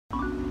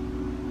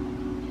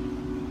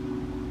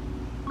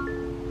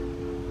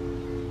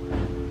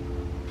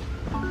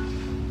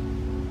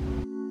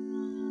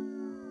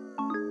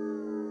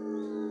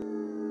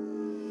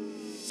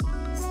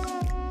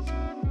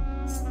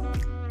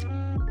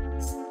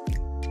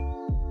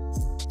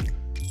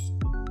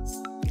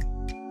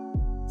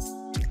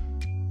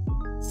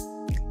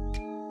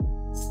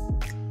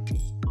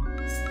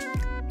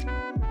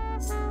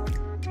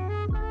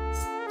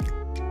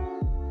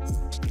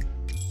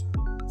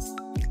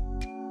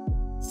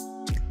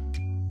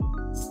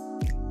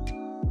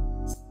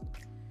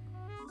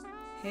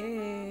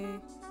Hey,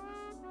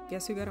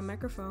 guess who got a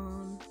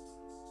microphone?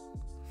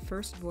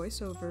 First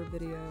voiceover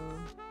video.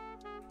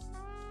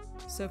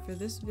 So for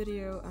this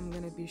video, I'm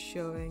gonna be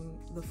showing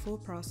the full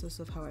process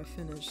of how I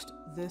finished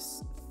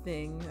this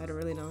thing. I don't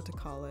really know what to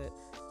call it.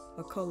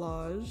 A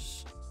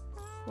collage.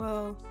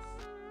 Well,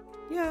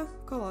 yeah,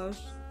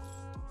 collage.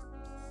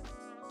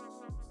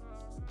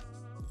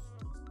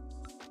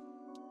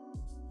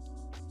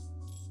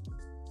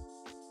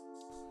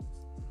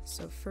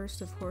 So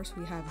first, of course,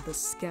 we have the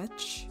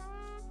sketch.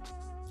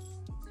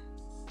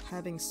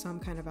 Having some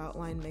kind of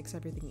outline makes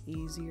everything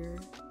easier.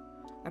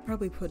 I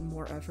probably put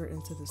more effort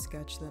into the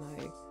sketch than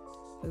I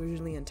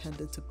originally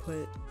intended to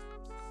put.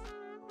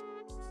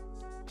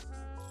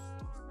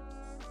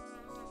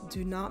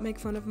 Do not make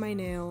fun of my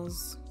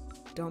nails.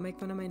 Don't make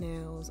fun of my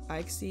nails.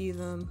 I see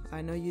them.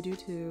 I know you do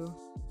too.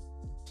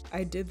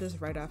 I did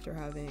this right after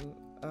having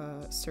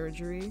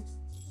surgery,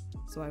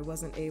 so I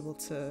wasn't able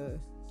to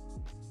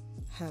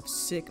have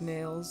sick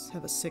nails,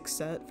 have a sick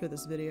set for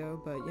this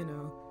video, but you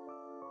know.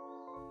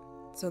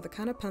 So the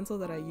kind of pencil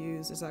that I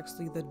use is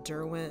actually the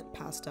Derwent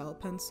pastel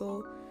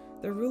pencil.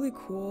 They're really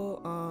cool.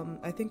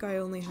 I think I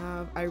only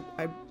have, I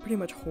pretty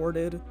much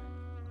hoarded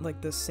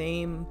like the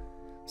same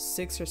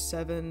 6 or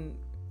 7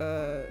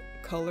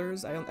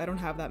 colors. I don't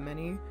have that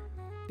many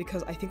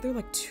because I think they're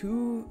like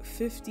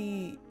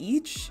 $2.50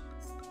 each,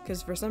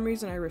 because for some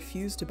reason I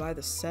refuse to buy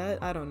the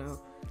set. I don't know.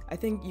 I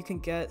think you can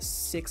get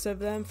 6 of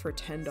them for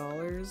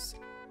 $10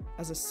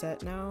 as a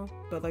set now,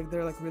 but like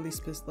they're like really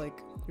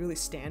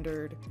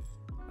standard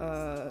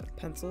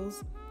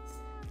pencils,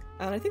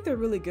 and I think they're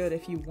really good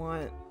if you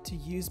want to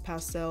use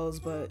pastels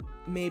but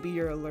maybe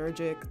you're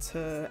allergic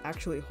to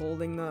actually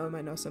holding them.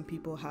 I know some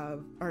people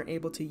aren't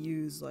able to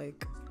use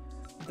like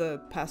the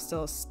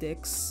pastel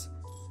sticks,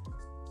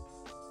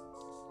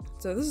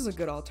 so this is a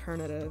good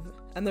alternative,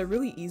 and they're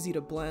really easy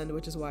to blend,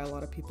 which is why a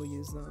lot of people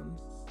use them.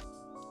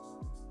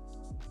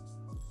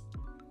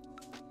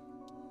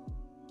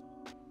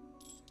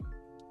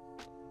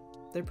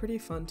 They're pretty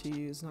fun to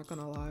use, not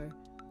gonna lie.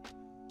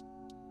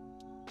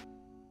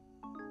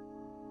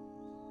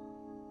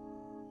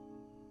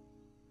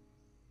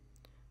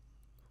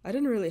 I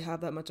didn't really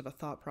have that much of a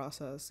thought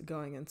process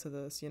going into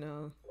this, you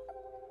know?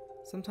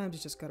 Sometimes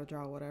you just gotta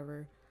draw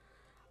whatever.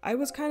 I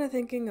was kind of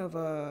thinking of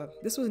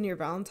this was near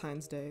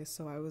Valentine's Day,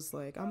 so I was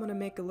like, I'm gonna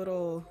make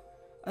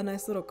a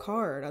nice little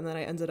card, and then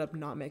I ended up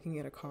not making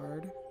it a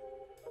card.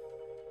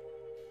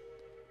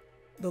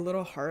 The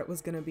little heart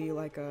was gonna be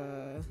like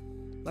a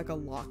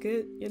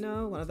locket, you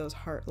know, one of those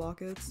heart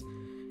lockets,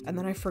 and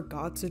then I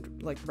forgot to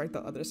like write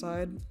the other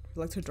side,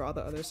 like to draw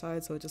the other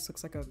side, so it just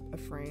looks like a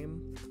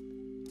frame.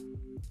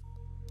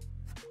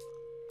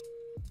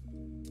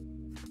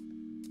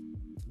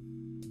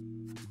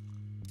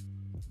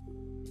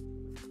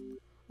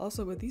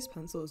 Also, with these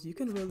pencils, you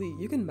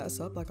can mess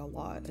up like a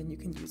lot, and you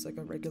can use like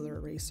a regular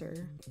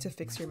eraser to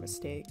fix your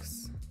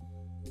mistakes.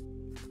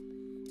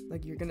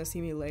 Like, you're gonna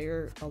see me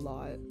layer a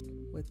lot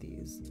with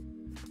these.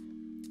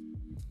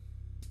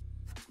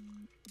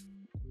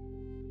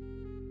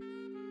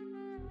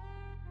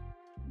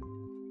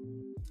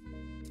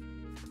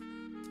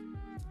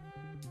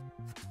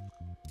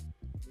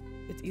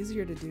 It's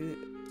easier to do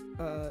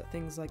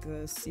things like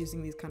this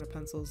using these kind of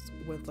pencils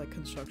with like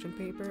construction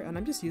paper, and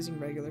I'm just using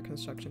regular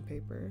construction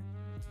paper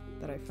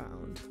that I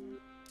found,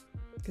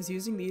 because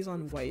using these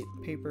on white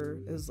paper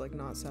is like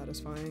not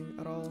satisfying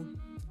at all.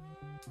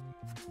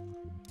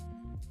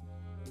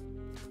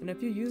 And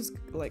if you use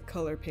like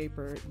color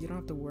paper, you don't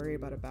have to worry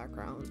about a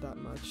background that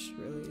much,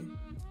 really.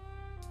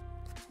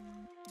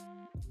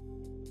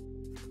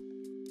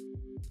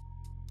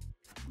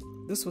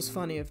 This was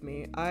funny of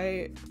me.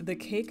 The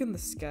cake in the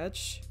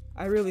sketch,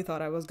 I really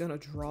thought I was gonna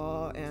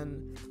draw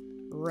and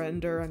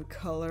render and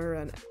color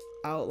and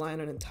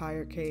outline an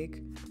entire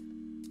cake.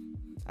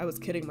 I was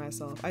kidding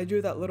myself. I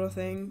drew that little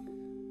thing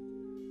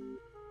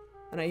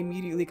and I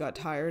immediately got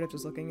tired of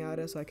just looking at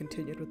it, so I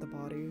continued with the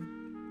body.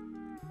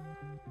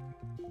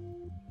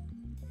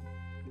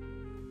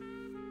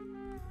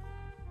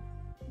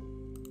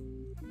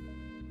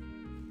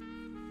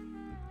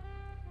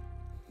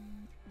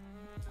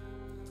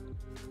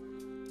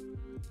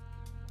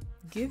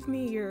 Give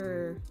me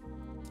your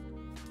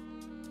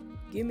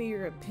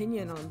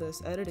opinion on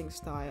this editing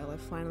style. I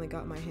finally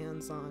got my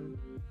hands on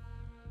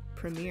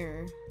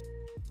Premiere.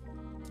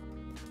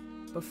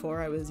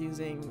 Before I was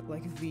using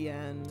like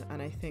VN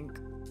and I think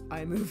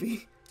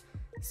iMovie,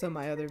 so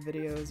my other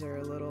videos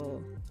are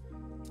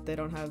they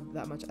don't have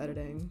that much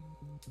editing.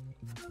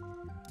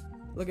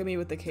 Look at me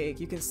with the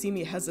cake. You can see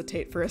me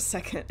hesitate for a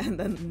second and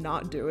then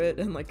not do it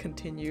and like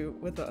continue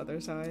with the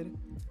other side.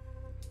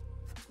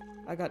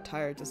 I got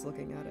tired just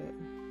looking at it.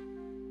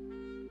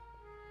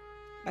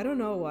 I don't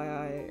know why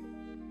I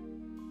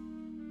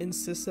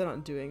insisted on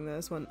doing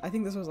this when I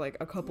think this was like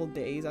a couple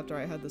days after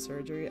I had the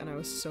surgery, and I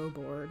was so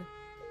bored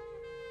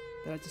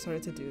that I just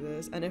started to do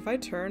this. And if I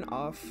turn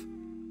off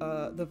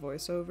the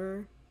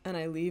voiceover and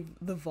I leave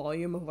the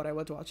volume of what I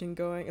was watching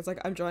going, it's like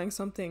I'm drawing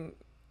something.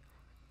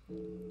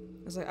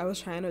 It's like I was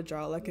trying to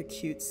draw like a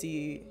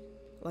cutesy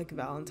like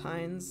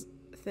valentines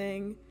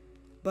thing,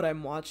 but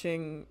I'm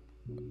watching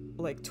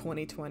like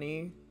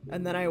 2020,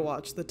 and then I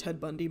watch the Ted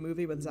Bundy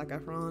movie with Zac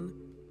Efron,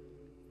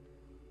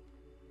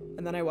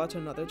 and then I watch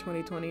another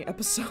 2020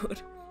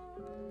 episode.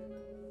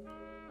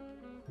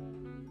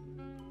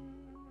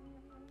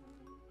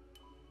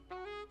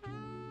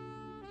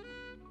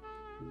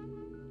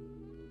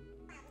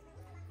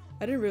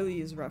 I didn't really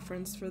use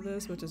reference for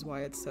this, which is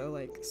why it's so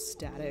like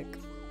static.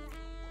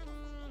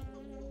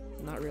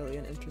 Not really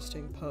an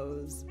interesting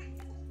pose.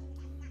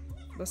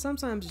 But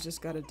sometimes you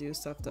just gotta do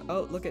stuff to—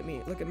 oh, look at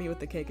me with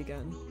the cake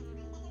again.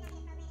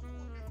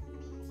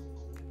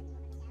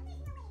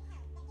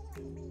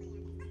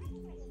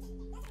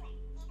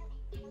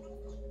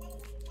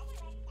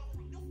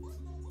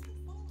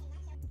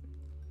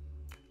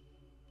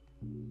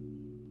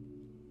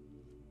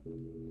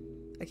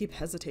 I keep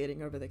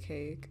hesitating over the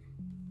cake.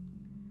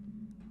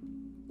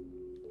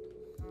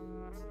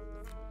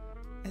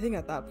 I think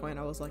at that point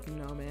I was like,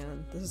 no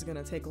man, this is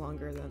gonna take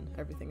longer than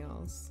everything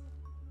else.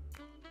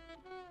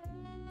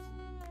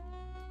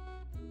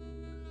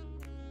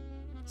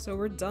 So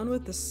we're done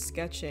with the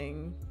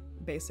sketching,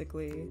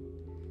 basically.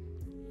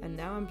 And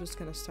now I'm just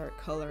gonna start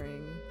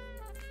coloring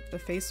the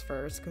face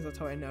first, because that's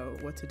how I know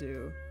what to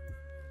do.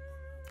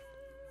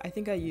 I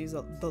think I use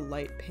the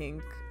light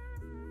pink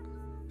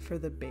for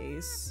the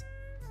base.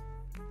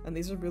 And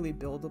these are really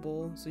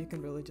buildable, so you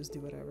can really just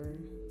do whatever.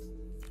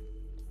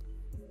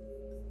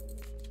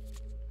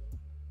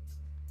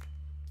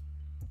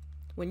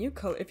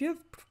 If you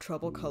have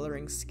trouble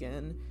coloring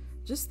skin,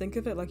 just think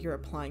of it like you're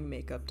applying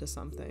makeup to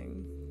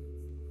something.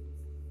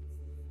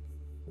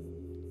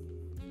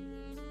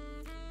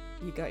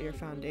 You got your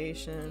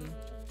foundation,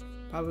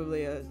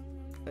 probably a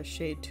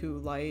shade too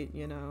light,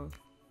 you know.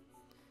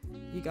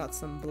 You got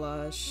some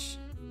blush,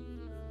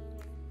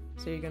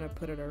 so you're gonna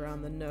put it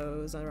around the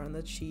nose, around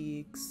the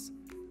cheeks,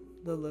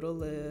 the little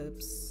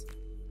lips,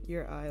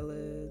 your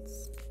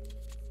eyelids.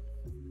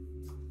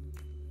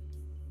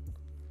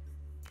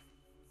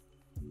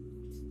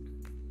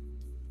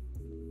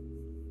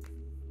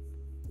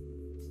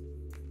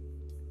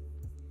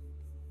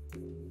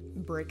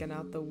 Breaking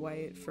out the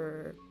white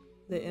for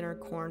the inner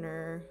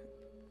corner.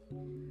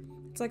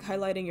 It's like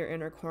highlighting your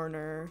inner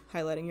corner,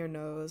 highlighting your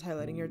nose,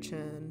 highlighting your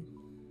chin,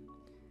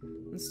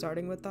 and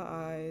starting with the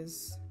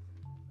eyes.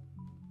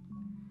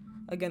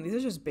 Again, these are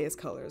just base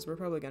colors. We're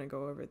probably gonna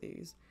go over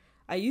these.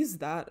 I use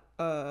that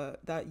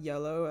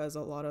yellow as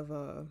a lot of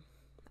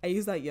I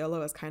use that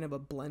yellow as kind of a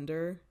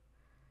blender.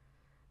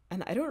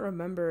 And I don't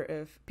remember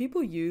if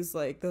people use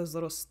like those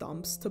little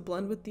stumps to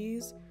blend with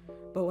these,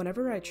 but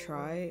whenever I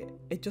try,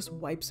 it just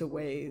wipes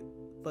away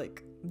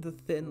like the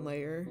thin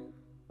layer.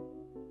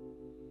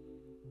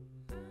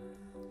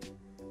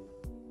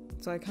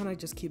 So I kind of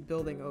just keep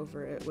building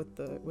over it with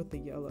the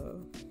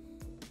yellow.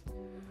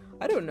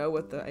 I don't know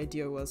what the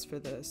idea was for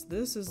this.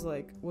 This is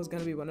like, was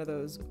gonna be one of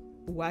those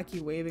wacky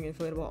waving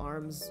inflatable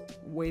arms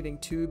waving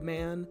tube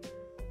men.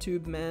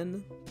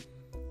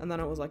 And then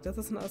I was like,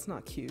 that's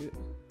not cute.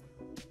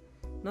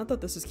 Not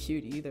that this is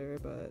cute either,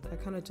 but I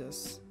kind of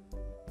just—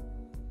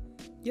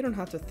 you don't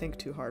have to think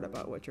too hard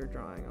about what you're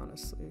drawing,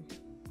 honestly.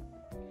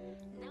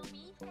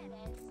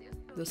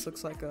 This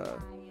looks like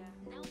a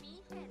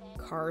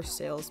car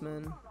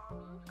salesman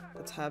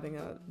that's having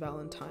a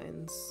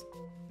Valentine's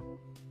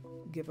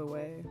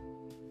giveaway.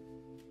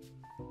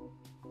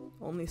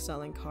 Only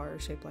selling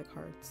cars shaped like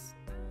hearts.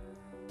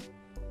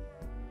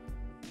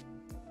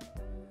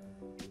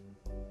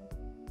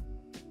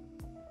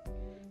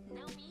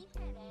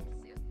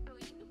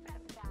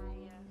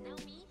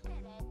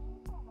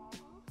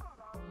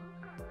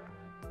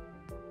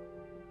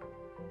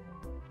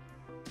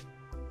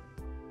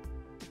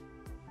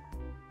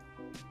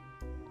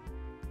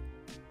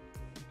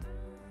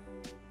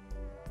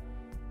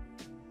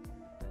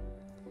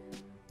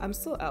 I'm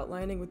still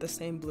outlining with the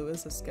same blue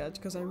as the sketch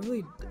because I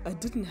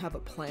didn't have a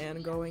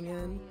plan going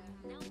in.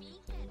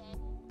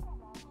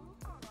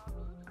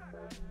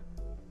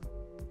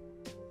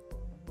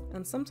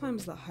 And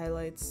sometimes the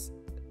highlights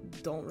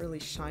don't really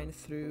shine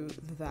through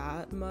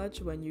that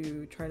much when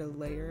you try to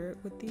layer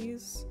with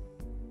these,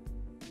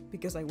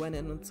 because I went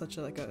in with such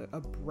a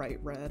bright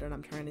red, and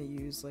I'm trying to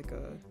use like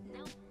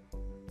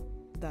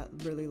that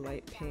really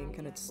light pink,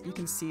 and you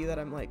can see that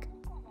I'm like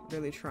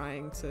really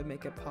trying to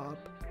make it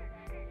pop.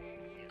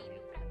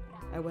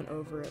 I went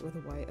over it with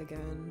white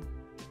again.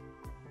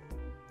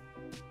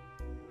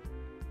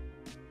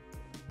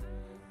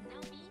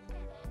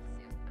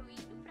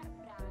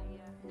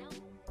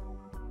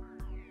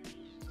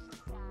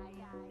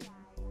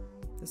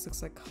 This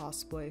looks like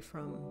cosplay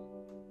from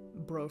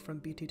Bro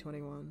from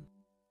BT21.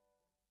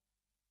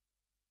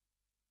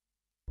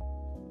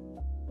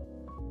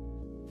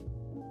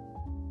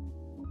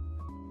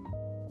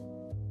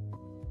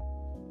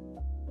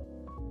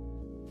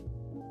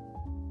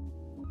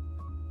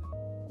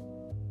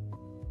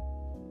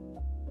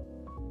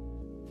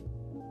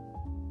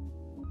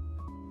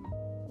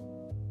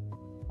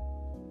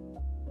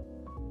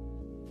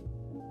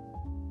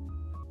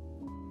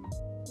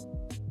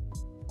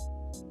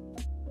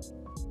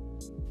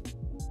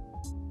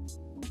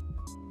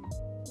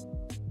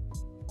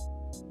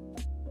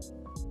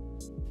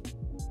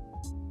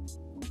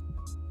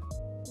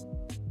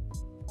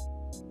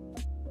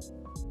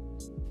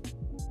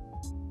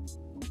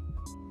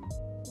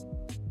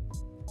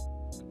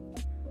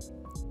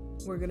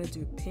 We're gonna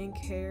do pink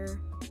hair,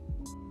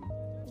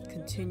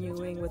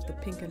 continuing with the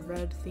pink and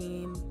red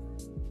theme.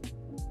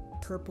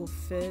 Purple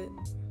fit.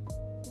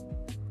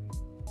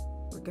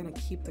 We're gonna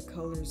keep the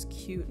colors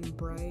cute and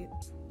bright.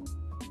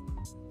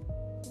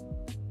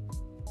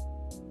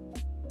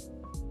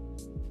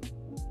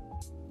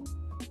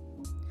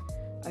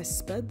 I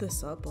sped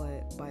this up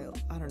by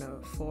I don't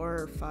know,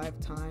 4 or 5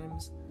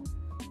 times.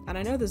 And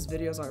I know this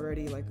video is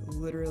already like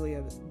literally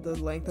the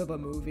length of a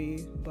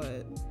movie,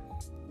 but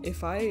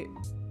if I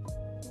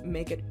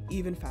make it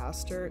even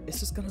faster, it's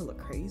just gonna look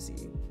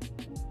crazy.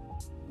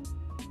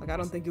 Like, I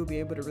don't think you'll be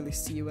able to really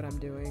see what I'm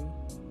doing.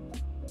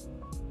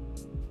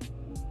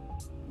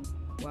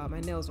 Wow, my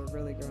nails are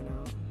really grown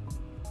out.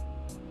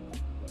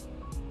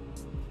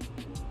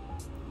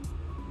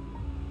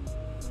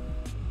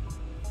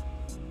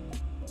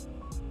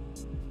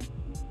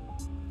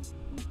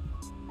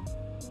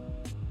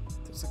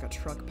 There's like a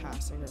truck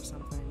passing or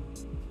something.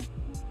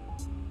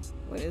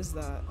 What is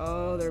that?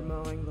 Oh, they're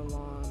mowing the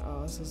lawn.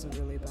 Oh, this is a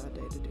really bad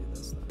day to do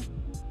this then.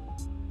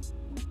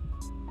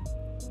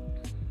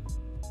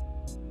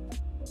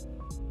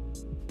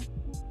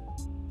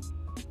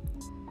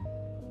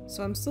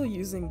 So I'm still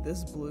using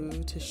this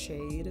blue to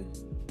shade.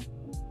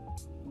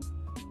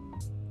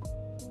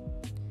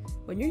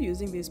 When you're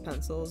using these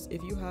pencils,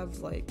 if you have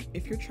like,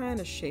 if you're trying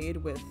to shade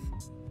with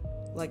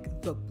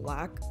like the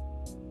black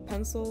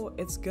pencil,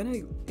 it's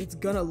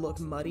gonna look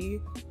muddy.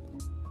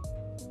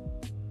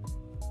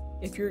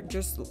 If you're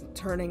just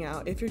starting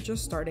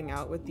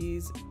out with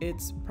these,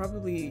 it's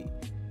probably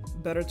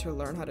better to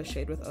learn how to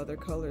shade with other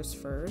colors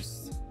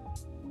first.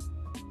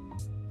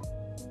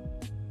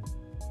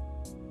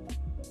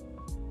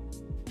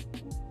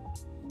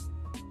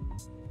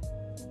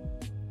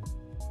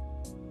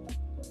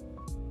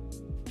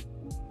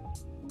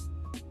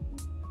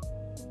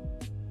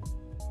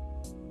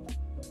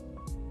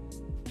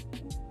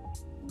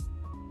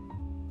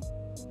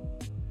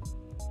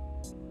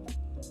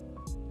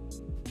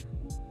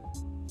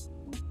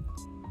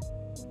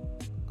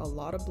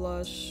 A lot of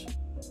blush,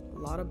 a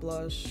lot of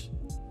blush.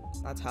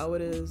 That's how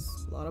it is,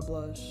 a lot of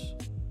blush.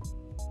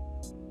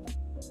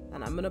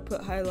 And I'm gonna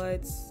put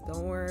highlights,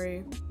 don't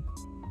worry.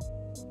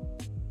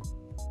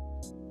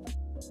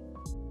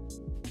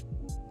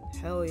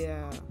 Hell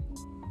yeah.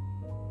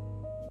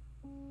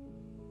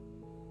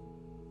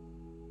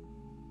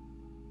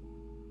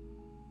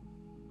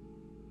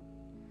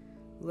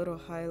 Little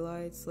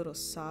highlights, little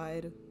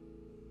side.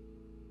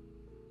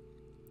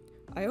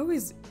 I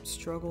always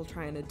struggle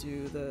trying to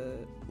do the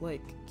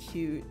like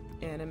cute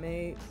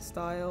anime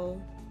style,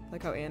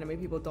 like how anime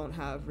people don't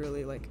have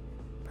really like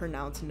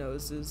pronounced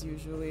noses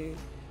usually,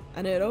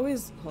 and it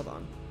always, hold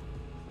on.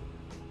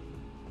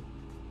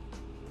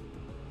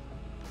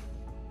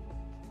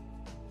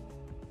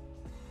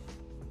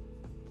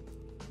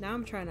 Now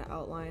I'm trying to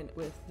outline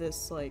with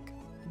this like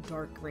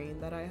dark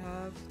green that I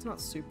have. It's not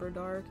super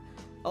dark.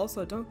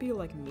 Also, don't be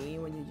like me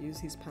when you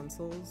use these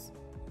pencils.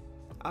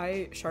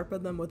 I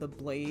sharpen them with a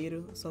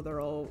blade, so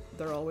they're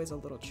always a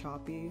little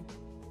choppy.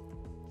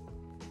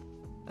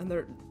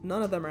 And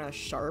none of them are as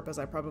sharp as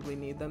I probably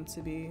need them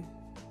to be.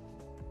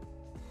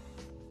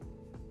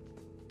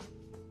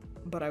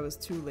 But I was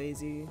too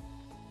lazy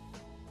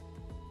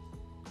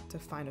to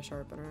find a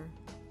sharpener.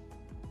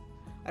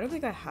 I don't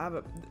think I have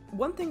a...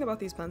 One thing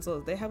about these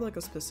pencils, they have like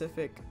a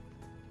specific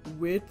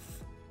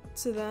width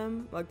to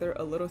them. Like they're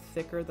a little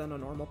thicker than a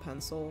normal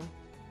pencil.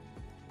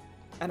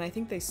 And I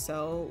think they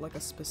sell like a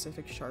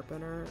specific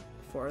sharpener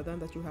for them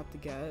that you have to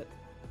get.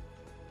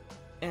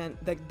 And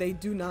like they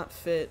do not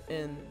fit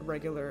in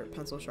regular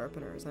pencil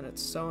sharpeners, and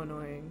it's so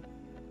annoying.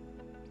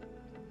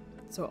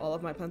 So all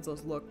of my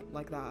pencils look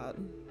like that.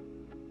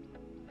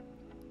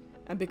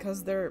 And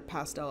because they're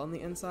pastel on the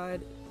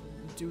inside,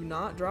 do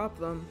not drop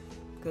them,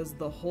 because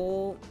the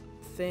whole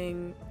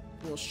thing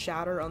will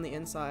shatter on the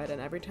inside, and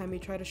every time you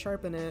try to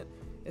sharpen it,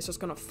 it's just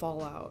gonna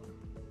fall out.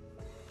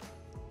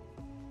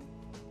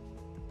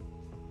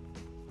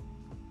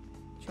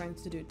 Trying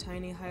to do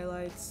tiny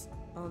highlights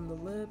on the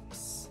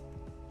lips.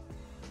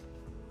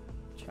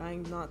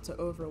 Trying not to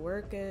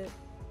overwork it.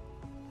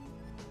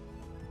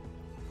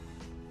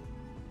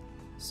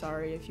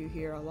 Sorry if you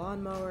hear a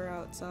lawnmower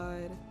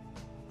outside.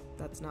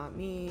 That's not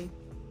me.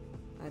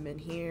 I'm in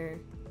here.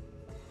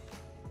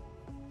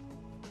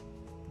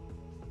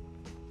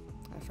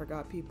 I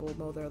forgot people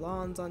mow their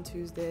lawns on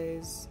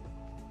Tuesdays.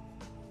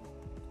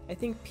 I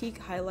think peak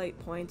highlight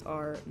points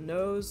are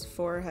nose,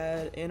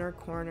 forehead, inner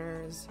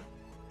corners,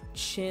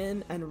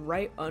 chin, and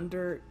right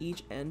under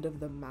each end of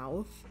the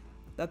mouth.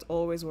 That's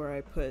always where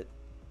I put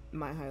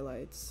my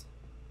highlights.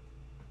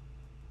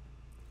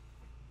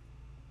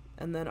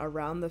 And then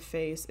around the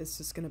face, it's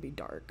just gonna be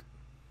dark.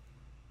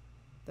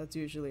 That's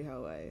usually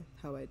how I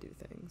do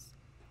things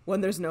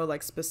when there's no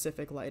like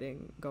specific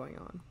lighting going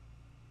on.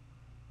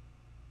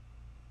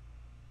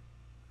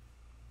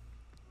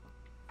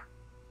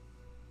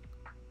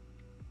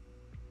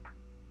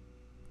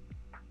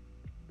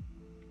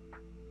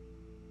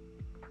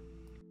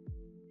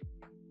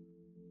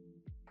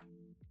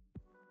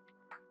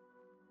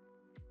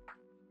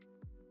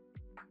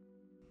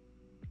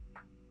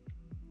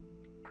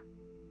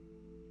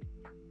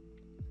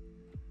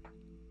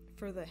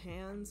 For the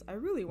hands, I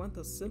really went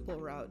the simple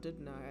route,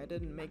 didn't I? I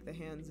didn't make the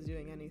hands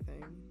doing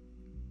anything.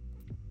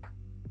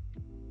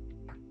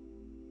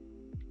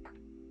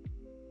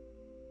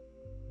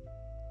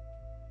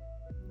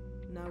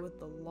 Now with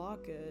the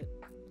locket,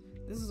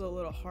 this is a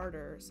little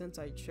harder since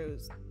I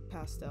chose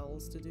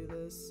pastels to do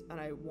this, and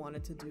I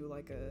wanted to do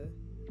like a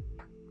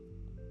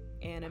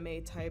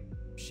anime type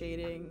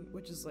shading,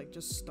 which is like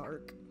just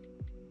stark.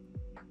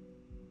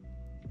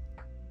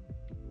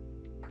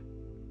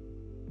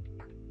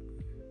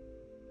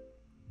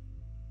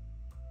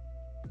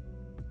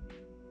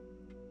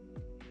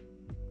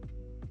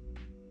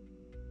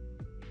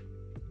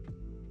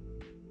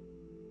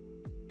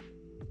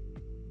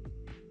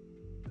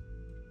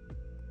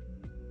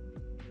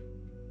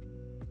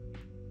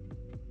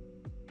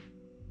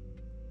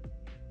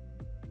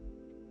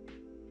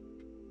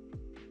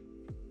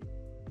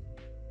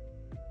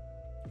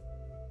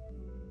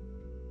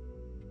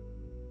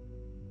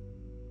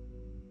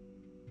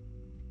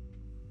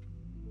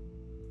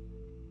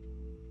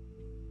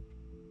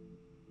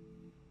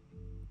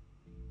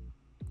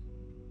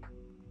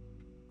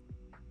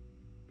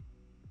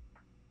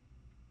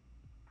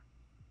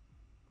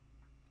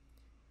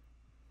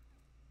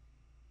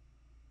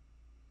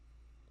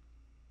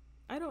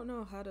 I don't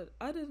know how to,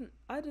 I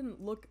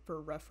didn't look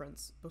for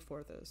reference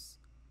before this.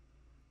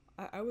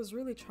 I was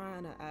really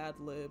trying to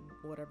ad-lib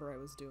whatever I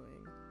was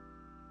doing.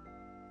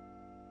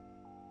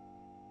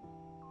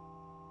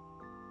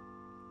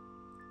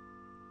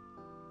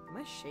 Am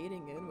I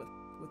shading in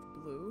with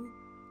blue?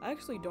 I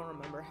actually don't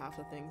remember half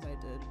the things I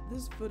did.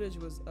 This footage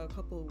was a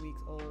couple of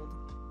weeks old.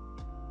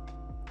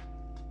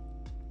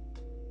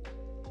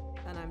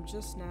 And I'm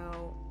just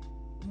now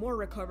more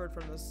recovered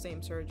from the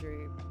same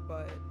surgery,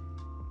 but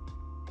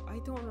I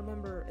don't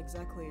remember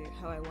exactly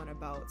how I went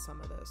about some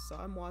of this, so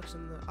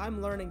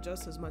I'm learning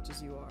just as much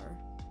as you are.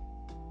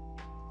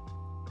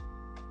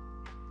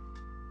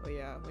 Oh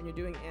yeah, when you're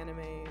doing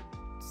anime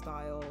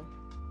style,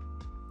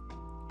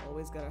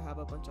 always gotta have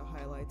a bunch of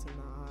highlights in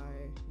the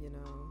eye, you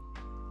know.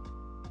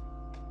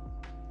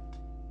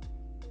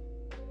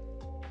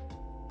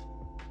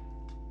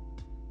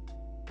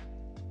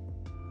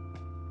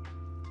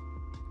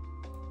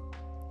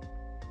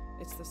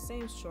 It's the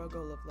same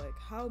struggle of like,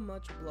 how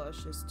much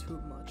blush is too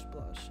much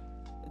blush?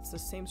 It's the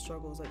same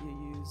struggles that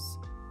you use.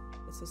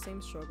 It's the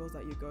same struggles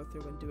that you go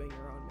through when doing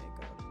your own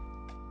makeup.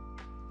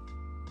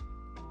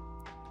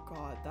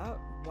 God, that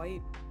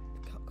white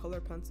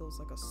color pencil is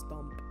like a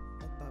stump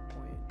at that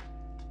point.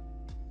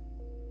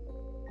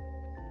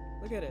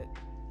 Look at it.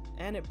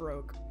 And it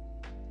broke.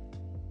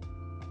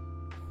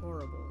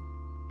 Horrible.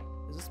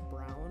 Is this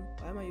brown?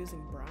 Why am I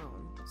using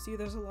brown? See,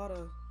 there's a lot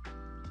of...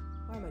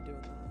 Why am I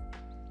doing that?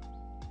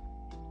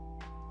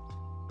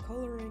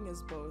 Coloring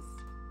is both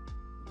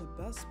the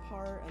best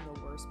part and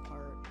the worst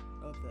part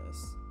of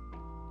this.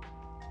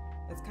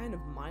 It's kind of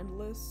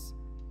mindless,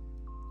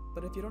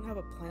 but if you don't have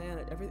a plan,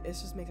 it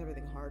just makes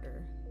everything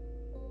harder.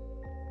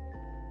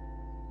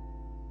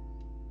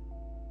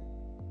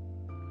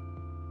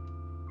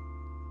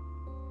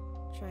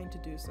 Trying to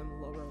do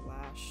some lower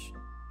lash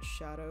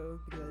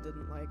shadow because I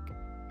didn't like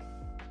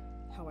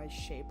how I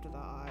shaped the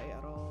eye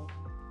at all.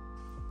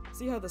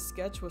 See how the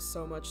sketch was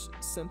so much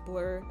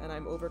simpler and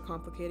I'm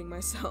overcomplicating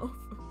myself?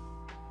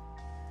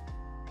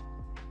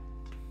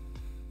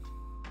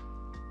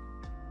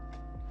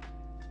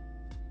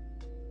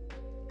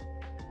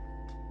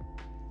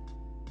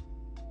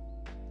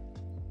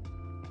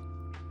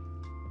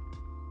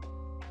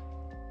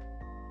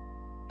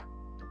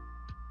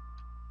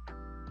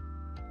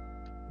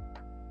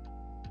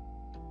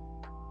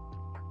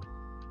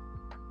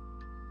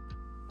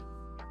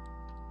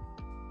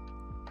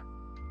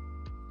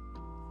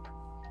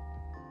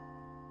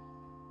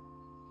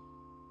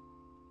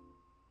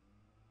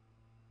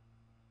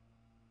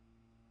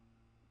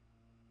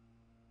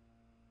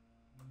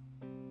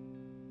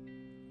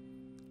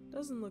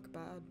 Doesn't look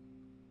bad.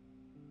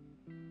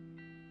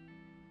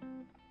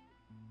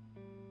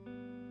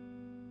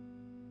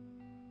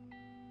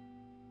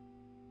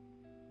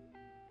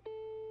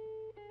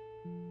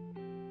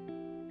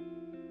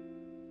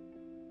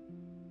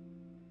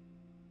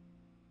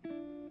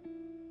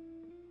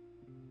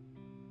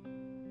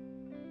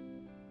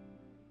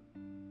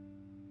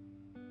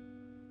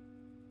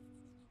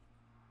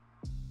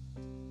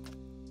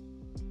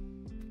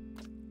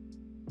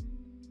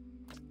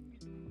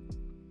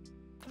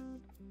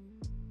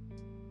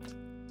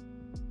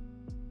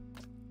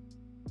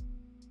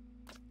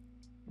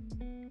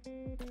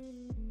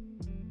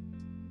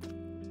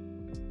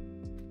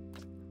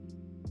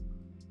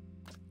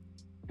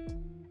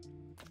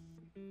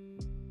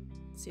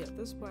 See, at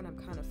this point I'm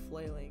kind of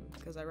flailing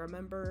because I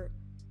remember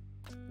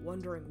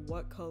wondering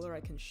what color I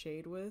can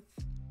shade with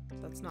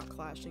that's not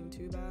clashing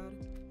too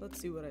bad. Let's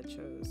see what I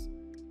chose.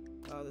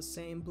 The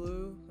same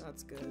blue,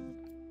 that's good.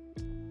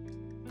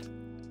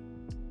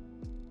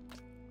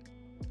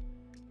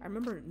 I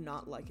remember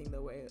not liking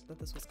the way that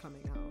this was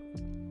coming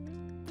out.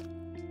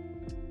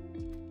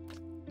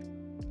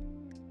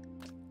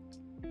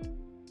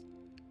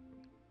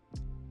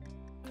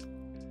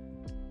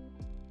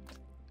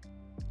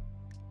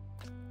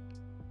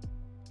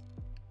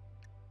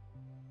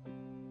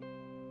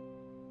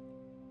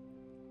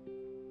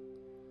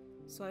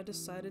 So I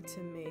decided to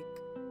make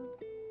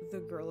the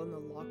girl in the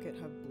locket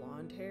have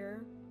blonde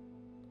hair,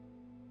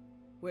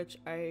 which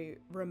I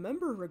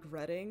remember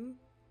regretting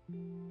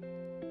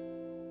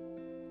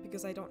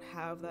because I don't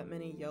have that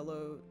many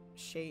yellow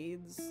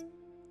shades,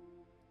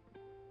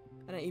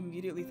 and I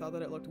immediately thought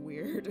that it looked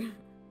weird.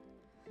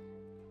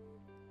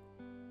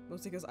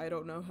 Mostly because I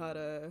don't know how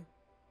to...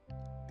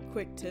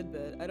 Quick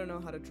tidbit, I don't know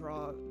how to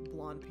draw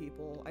blonde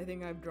people. I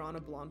think I've drawn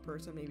a blonde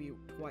person maybe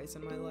twice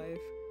in my life,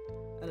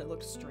 and it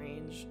looked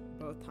strange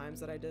both times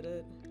that I did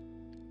it.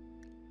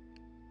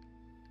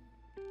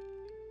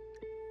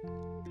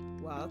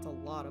 Wow, that's a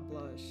lot of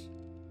blush.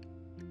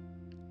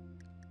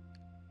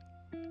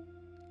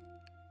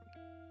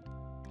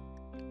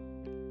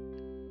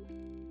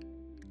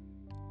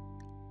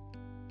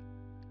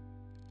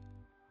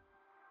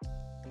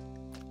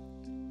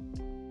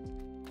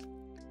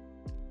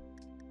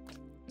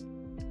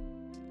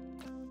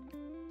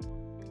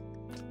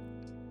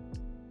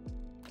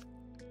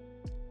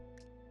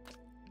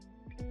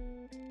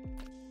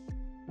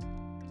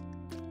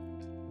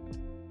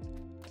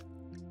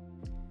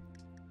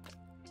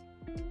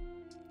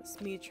 It's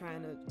me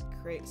trying to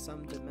create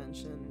some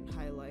dimension and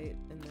highlight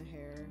in the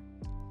hair,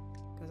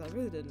 because I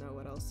really didn't know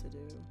what else to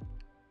do.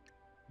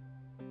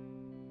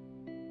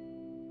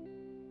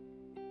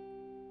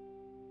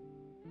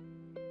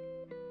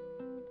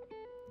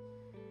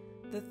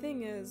 The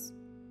thing is,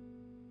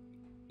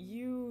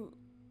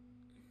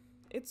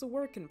 it's a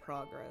work in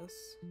progress.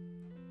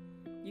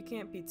 You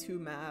can't be too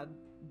mad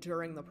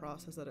during the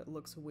process that it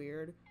looks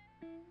weird,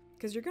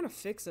 because you're gonna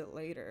fix it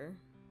later.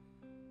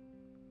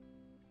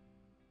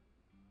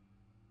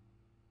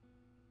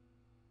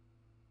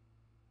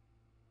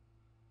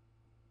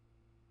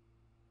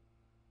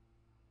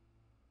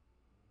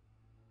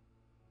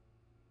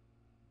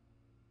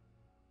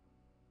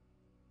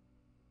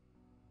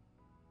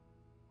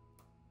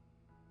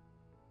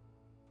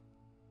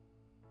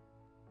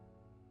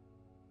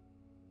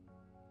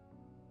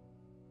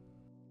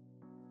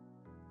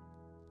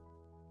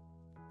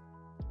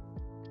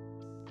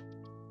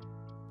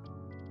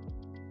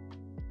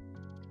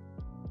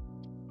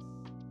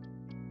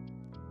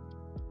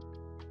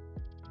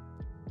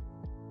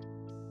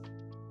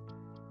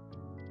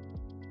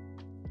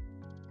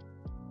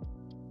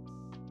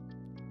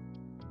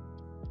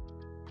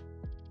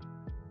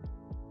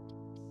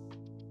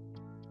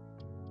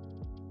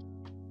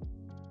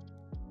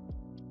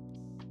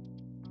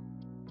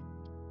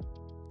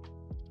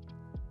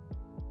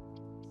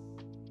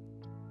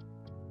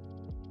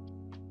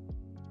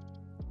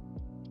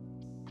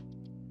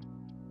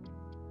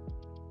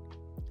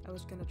 I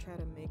was gonna try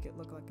to make it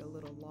look like a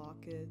little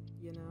locket,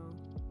 you know?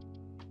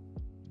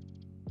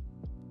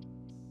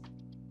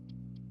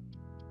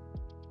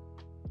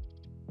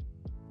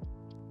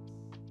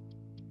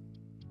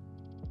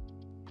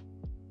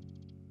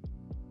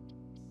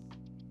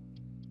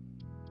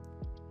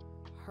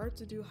 Hard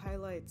to do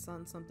highlights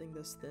on something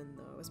this thin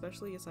though,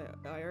 especially as I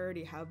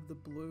already have the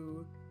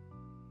blue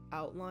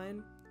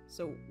outline,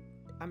 so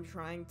I'm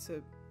trying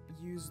to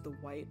use the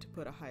white to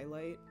put a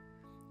highlight,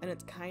 and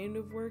it's kind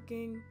of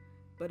working,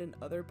 but in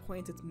other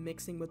points it's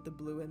mixing with the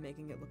blue and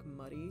making it look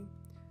muddy.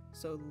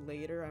 So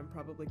later I'm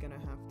probably gonna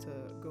have to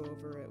go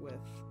over it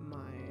with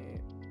my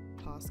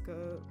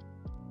Posca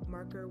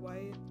marker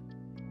white,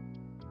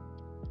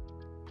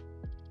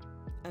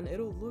 and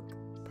it'll look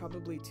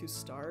probably too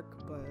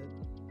stark, but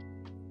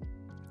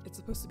it's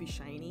supposed to be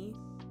shiny,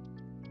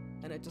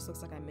 and it just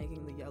looks like I'm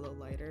making the yellow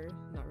lighter,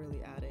 not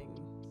really adding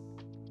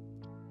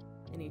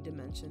any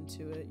dimension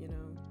to it, you know?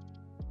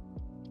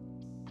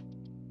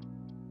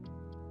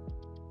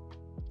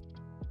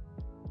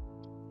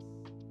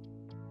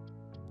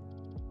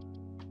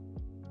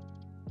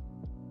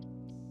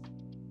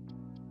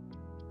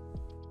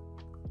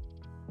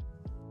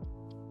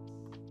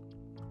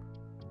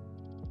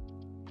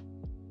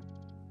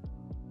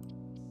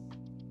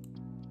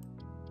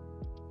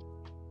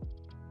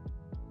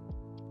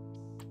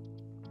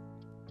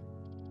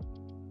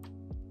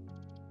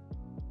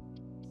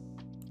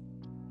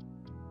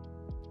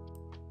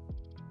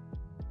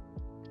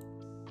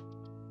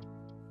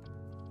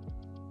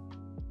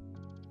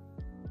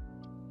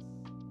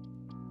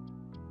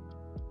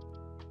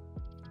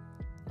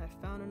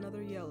 Found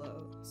another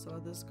yellow,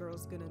 so this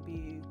girl's gonna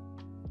be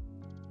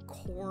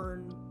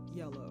corn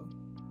yellow.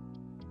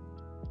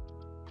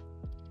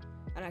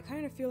 And I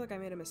kind of feel like I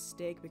made a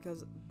mistake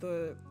because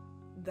the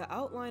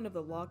outline of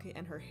the locket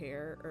and her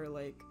hair are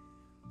like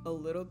a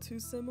little too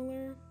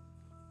similar,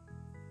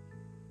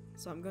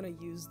 so I'm gonna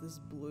use this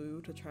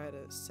blue to try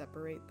to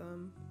separate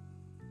them.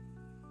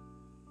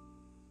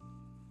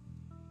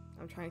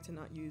 I'm trying to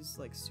not use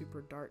like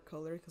super dark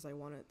color because I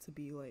want it to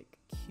be like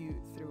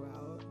cute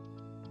throughout.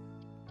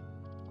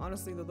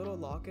 Honestly, the little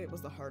locket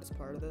was the hardest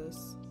part of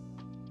this,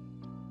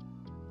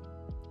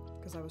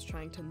 because I was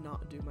trying to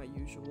not do my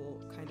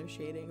usual kind of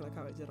shading like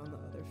how I did on the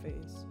other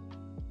face.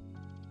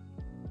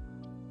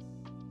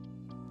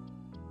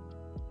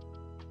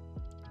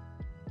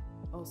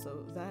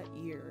 Also, that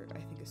ear I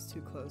think is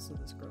too close to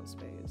this girl's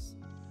face.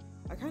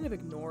 I kind of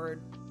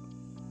ignored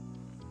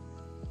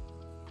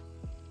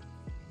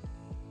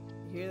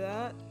Hear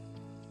that?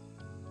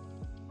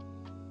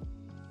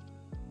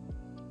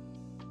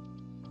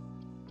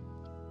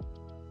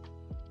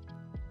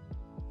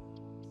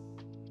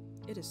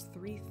 It is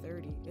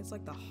 3:30. It's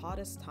like the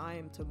hottest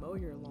time to mow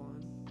your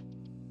lawn.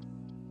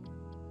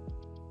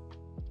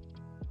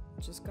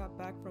 Just got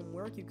back from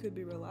work, you could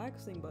be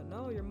relaxing, but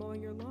no, you're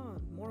mowing your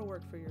lawn. More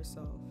work for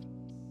yourself.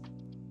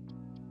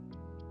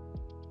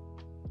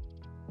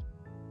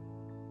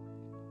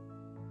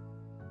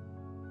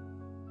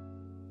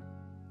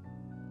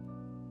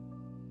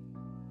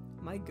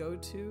 My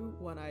go-to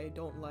when I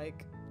don't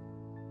like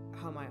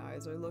how my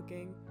eyes are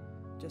looking,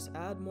 just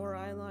add more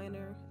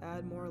eyeliner,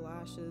 add more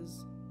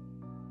lashes.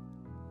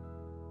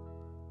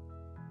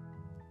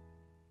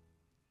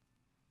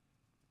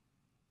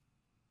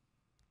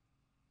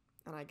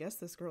 And I guess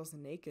this girl's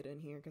naked in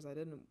here because I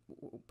didn't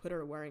put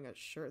her wearing a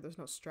shirt. There's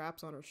no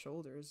straps on her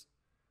shoulders.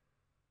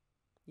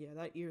 Yeah,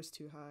 that ear's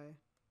too high.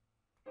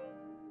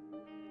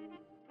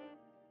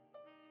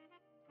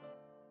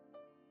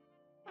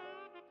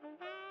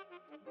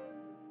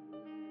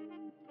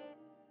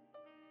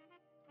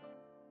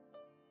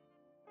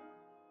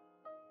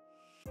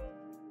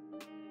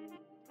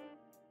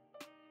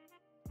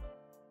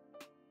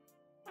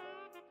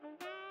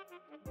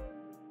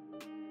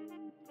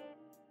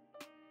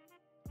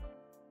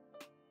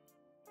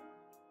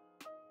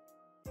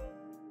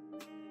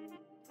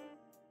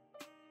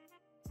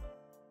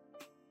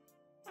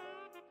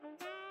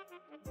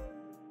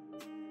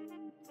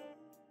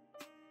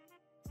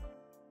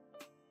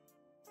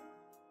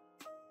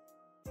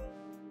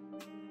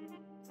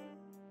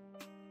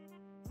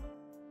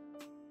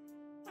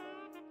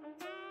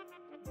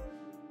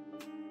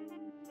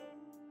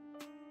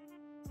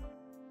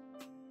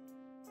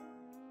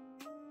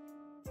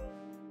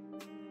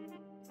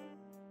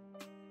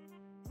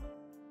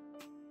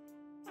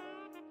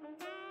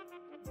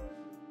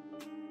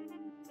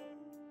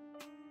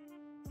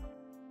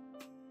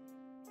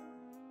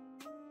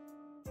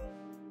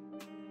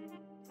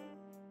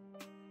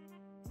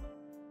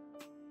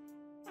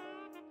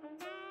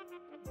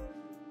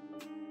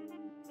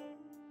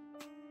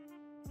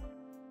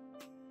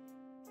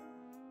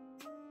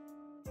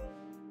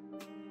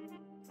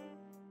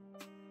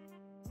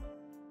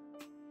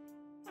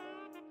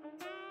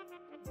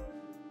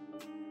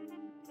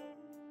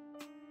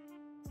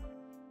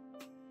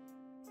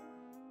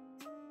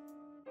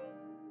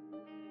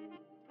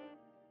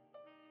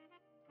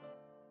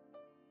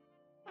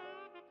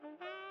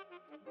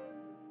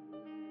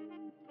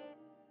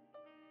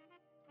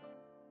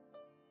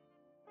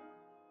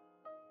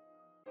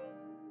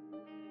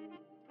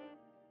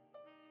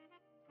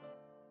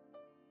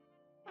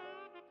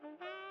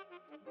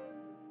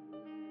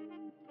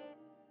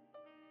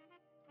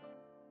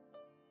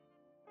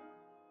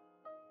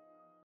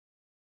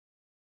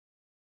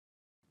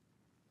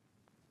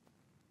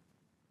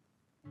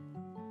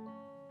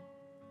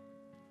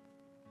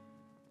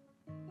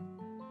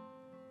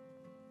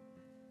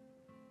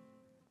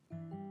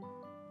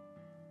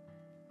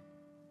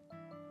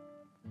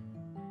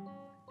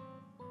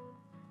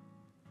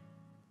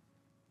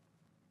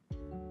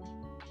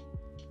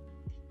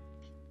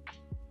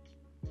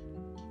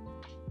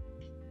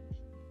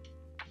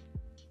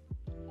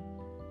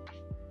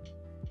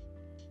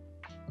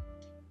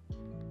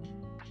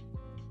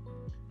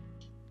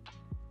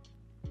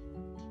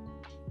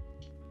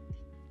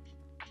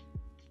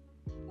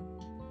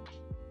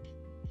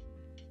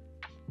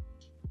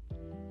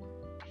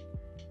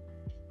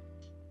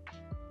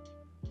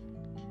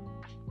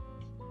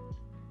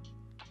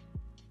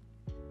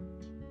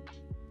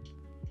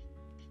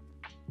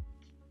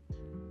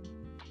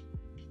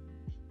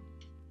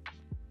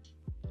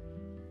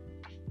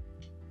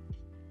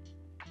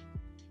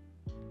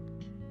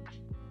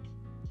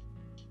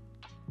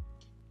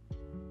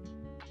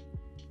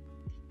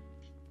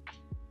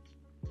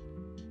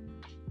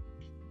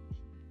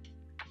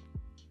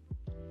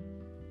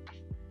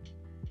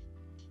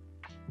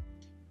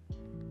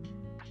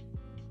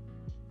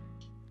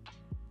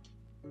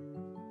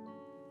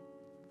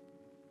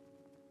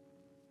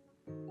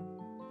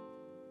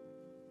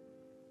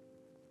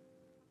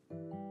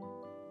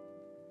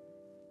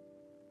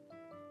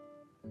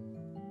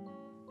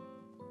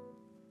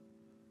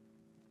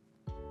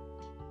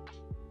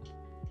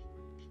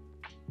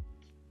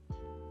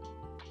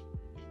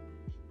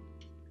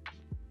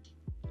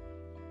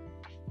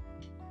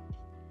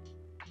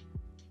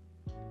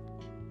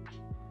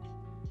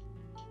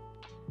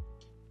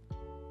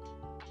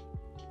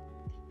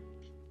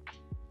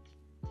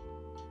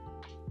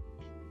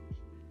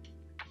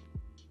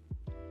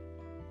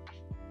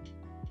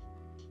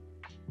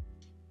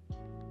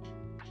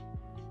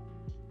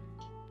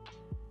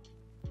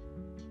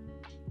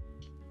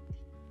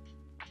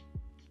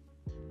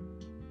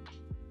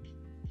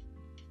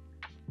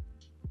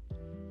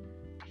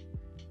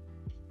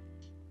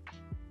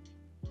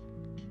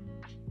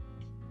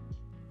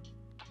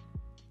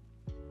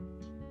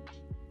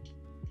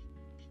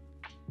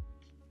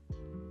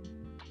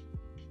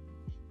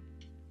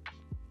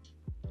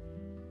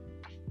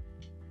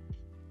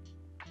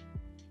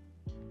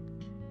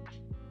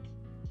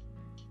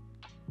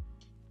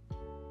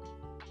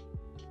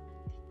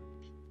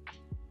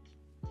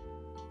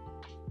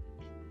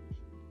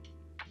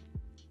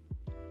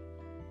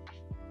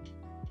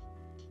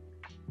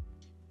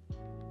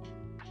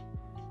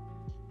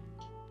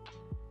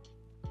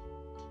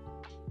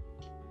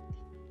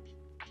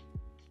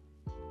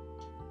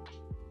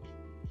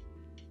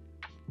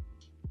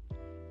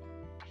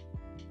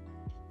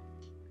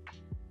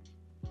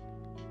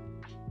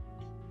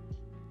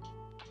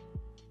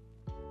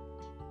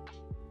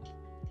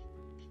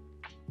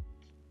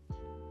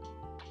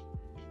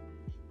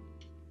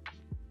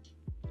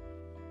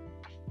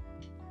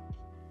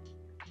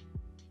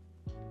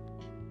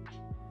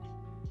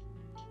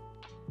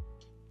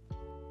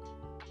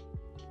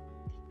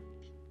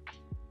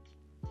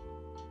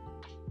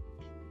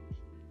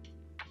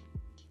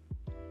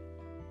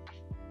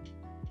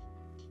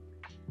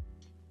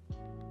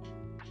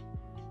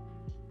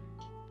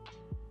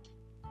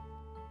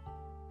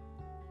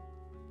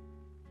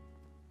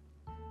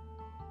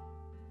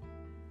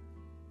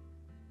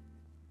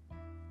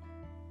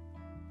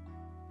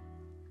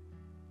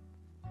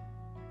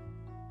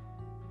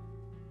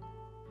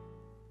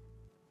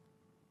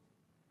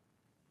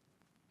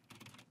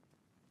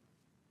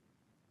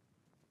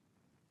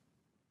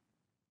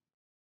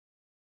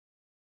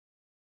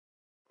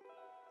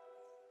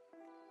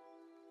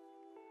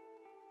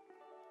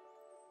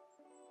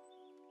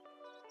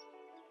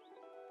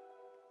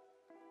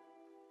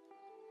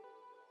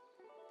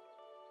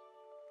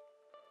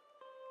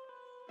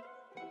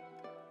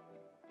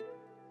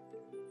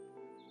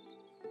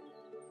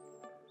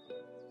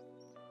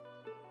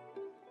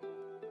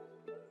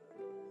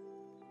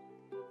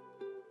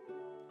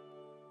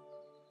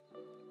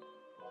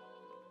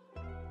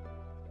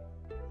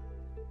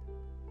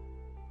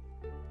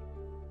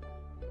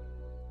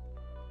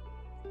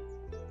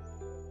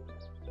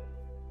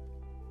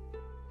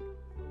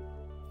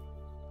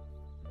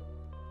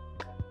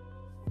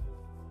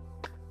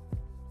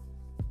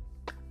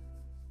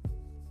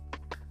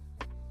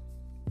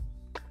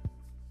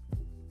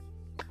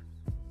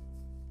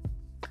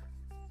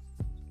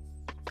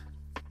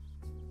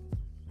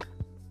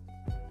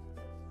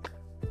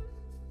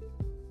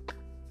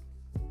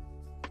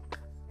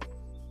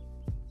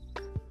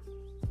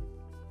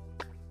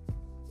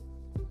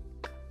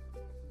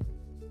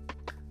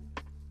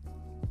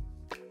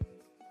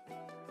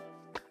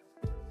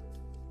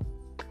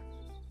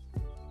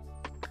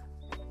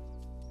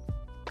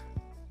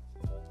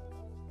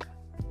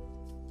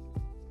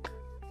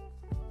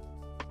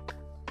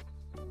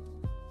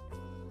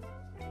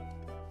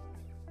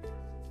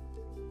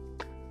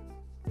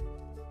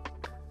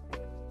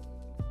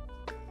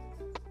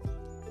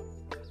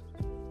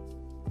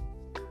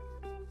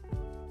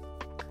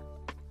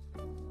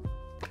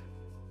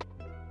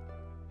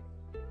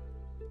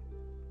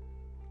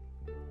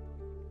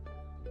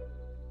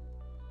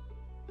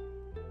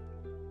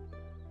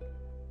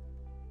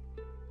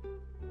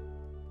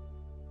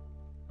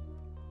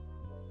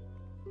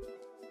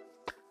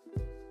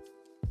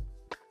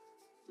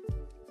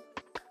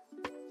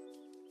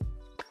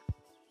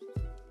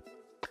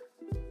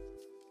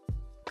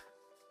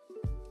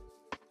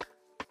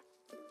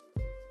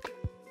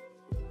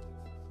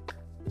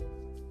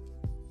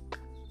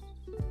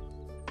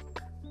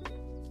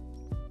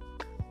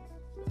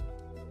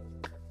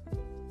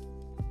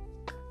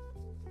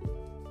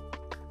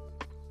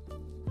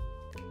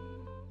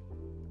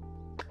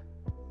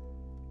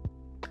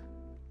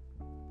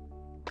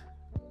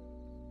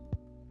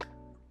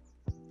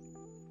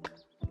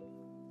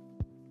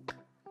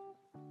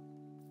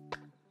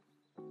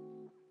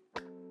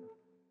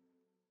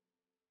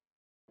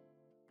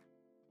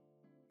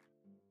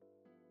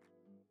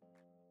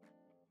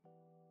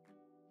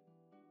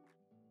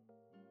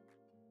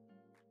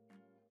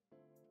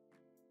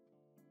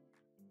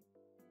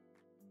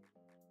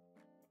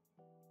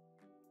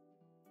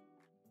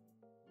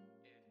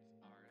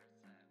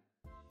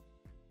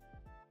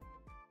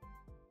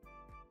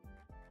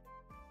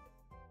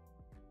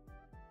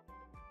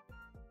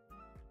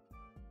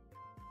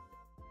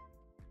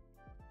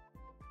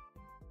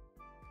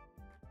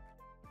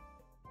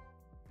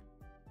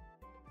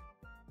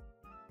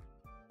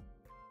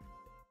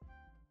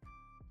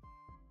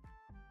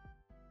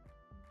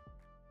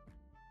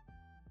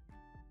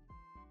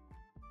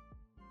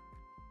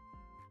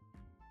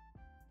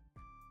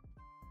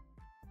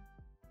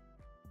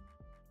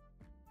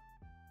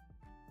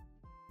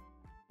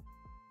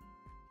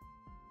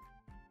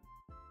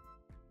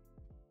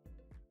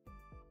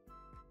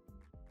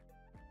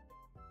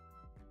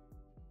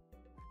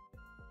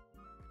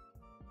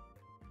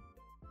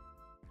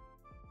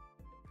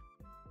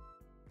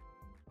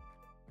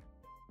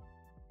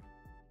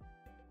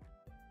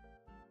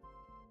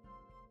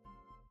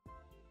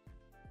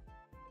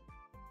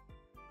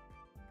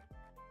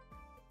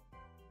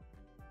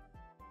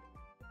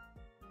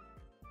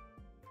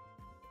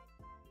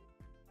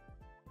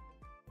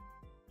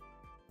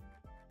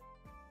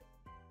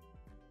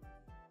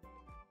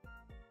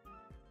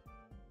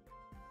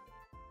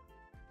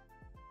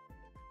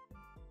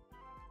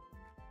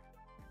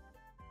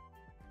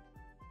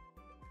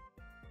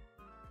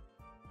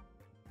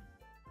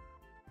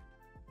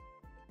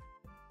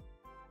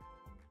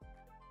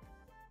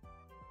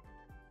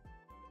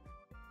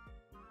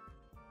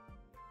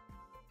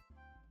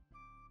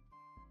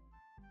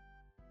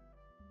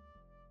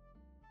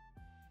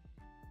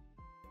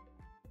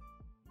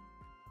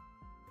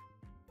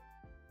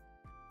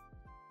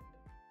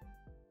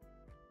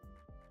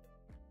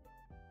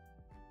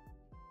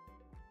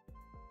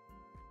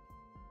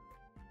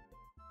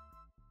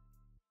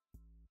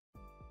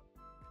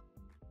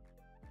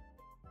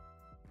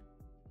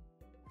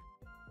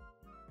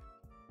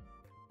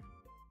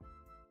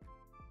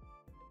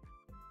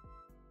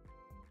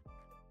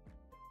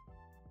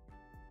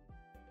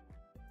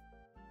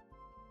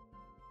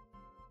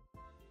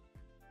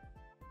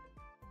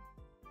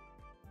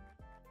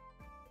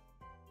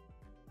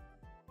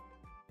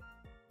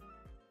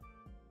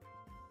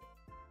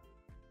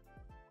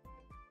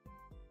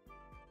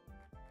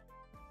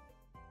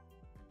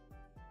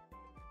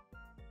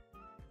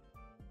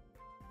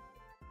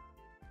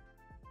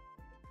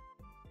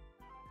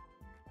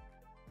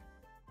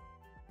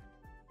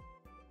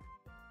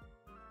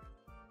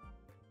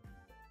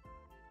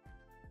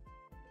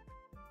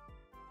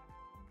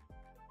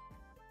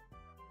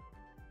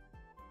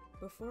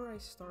 Before I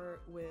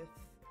start with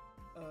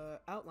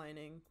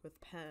outlining with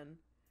pen,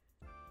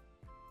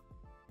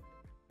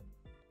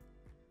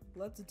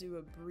 let's do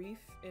a brief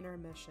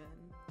intermission.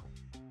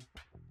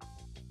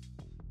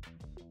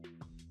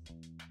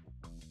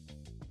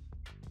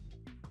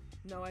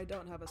 No, I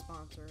don't have a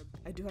sponsor.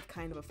 I do have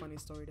kind of a funny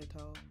story to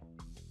tell.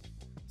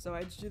 So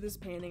I drew this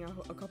painting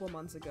a couple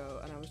months ago,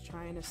 and I was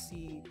trying to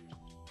see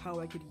how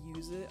I could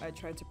use it. I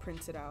tried to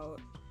print it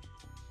out,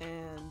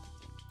 and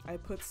I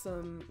put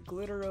some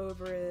glitter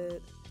over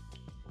it.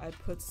 I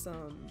put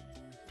some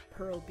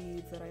pearl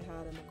beads that I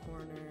had in the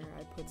corner.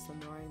 I put some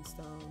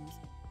rhinestones,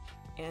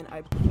 and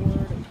I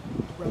poured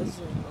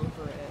resin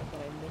over it that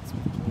I mixed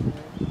with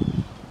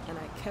glitter, and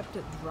I kept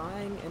it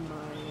drying in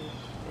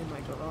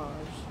my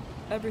garage.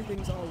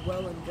 Everything's all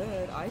well and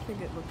good. I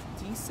think it looks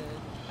decent.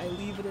 I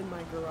leave it in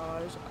my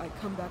garage. I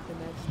come back the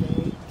next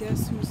day.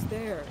 Guess who's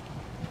there?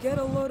 Get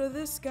a load of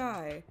this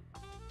guy.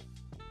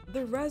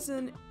 The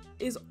resin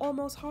is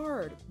almost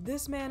hard.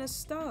 This man is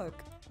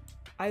stuck.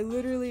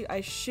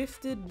 I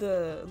shifted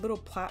the little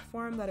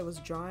platform that I was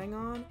drawing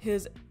on.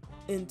 His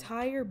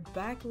entire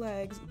back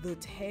legs, the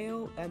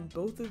tail, and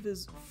both of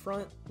his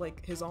front,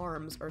 like his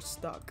arms, are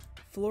stuck.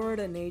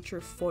 Florida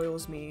nature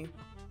foils me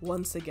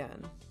once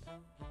again.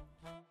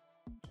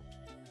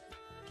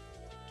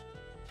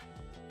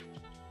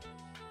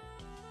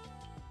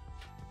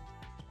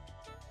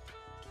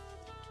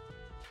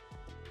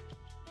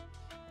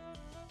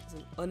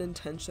 An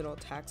unintentional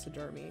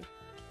taxidermy.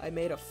 I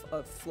made a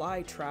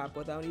fly trap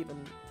without even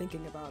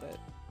thinking about it.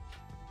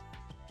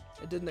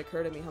 It didn't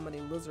occur to me how many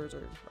lizards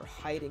are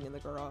hiding in the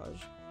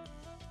garage.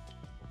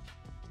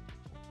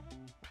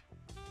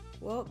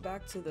 Well,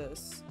 back to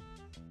this.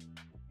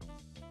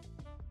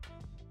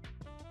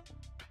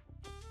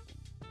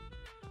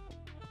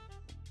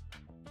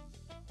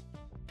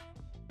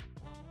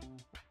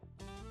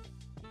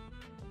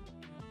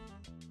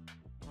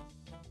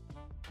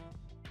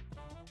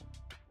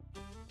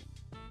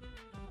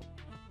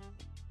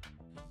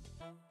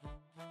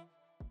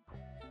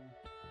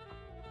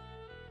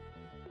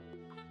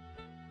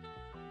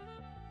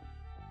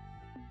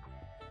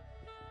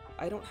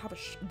 I don't have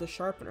the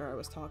sharpener I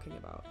was talking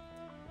about.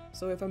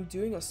 So if I'm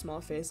doing a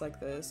small face like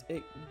this,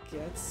 it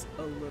gets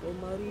a little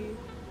muddy.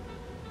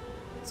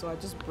 So I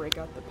just break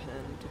out the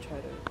pen to try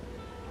to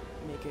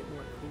make it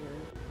more clear.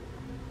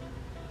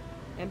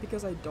 And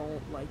because I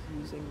don't like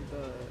using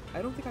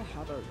I don't think I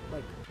have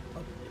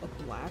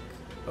a black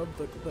of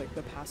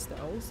the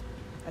pastels.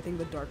 I think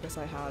the darkest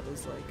I have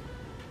is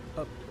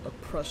like a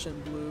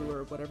Prussian blue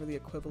or whatever the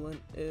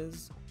equivalent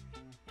is.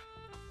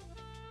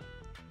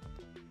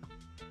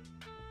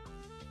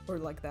 Or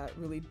like that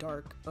really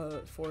dark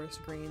forest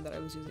green that I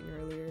was using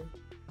earlier.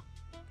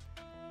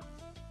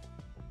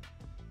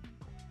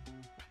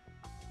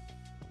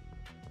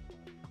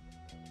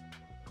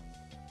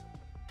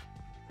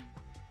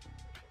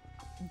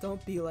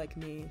 Don't be like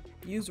me.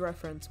 Use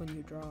reference when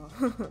you draw.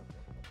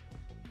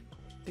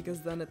 Because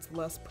then it's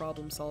less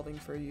problem solving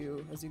for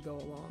you as you go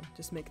along.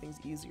 Just make things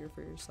easier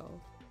for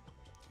yourself.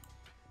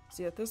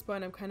 See, at this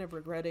point I'm kind of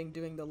regretting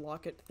doing the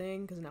locket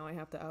thing because now I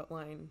have to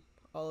outline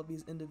all of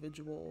these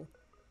individual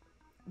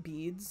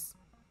beads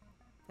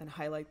and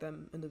highlight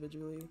them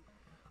individually.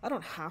 I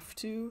don't have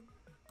to,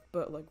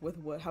 but like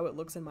with how it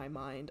looks in my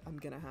mind, I'm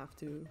gonna have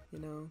to, you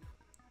know?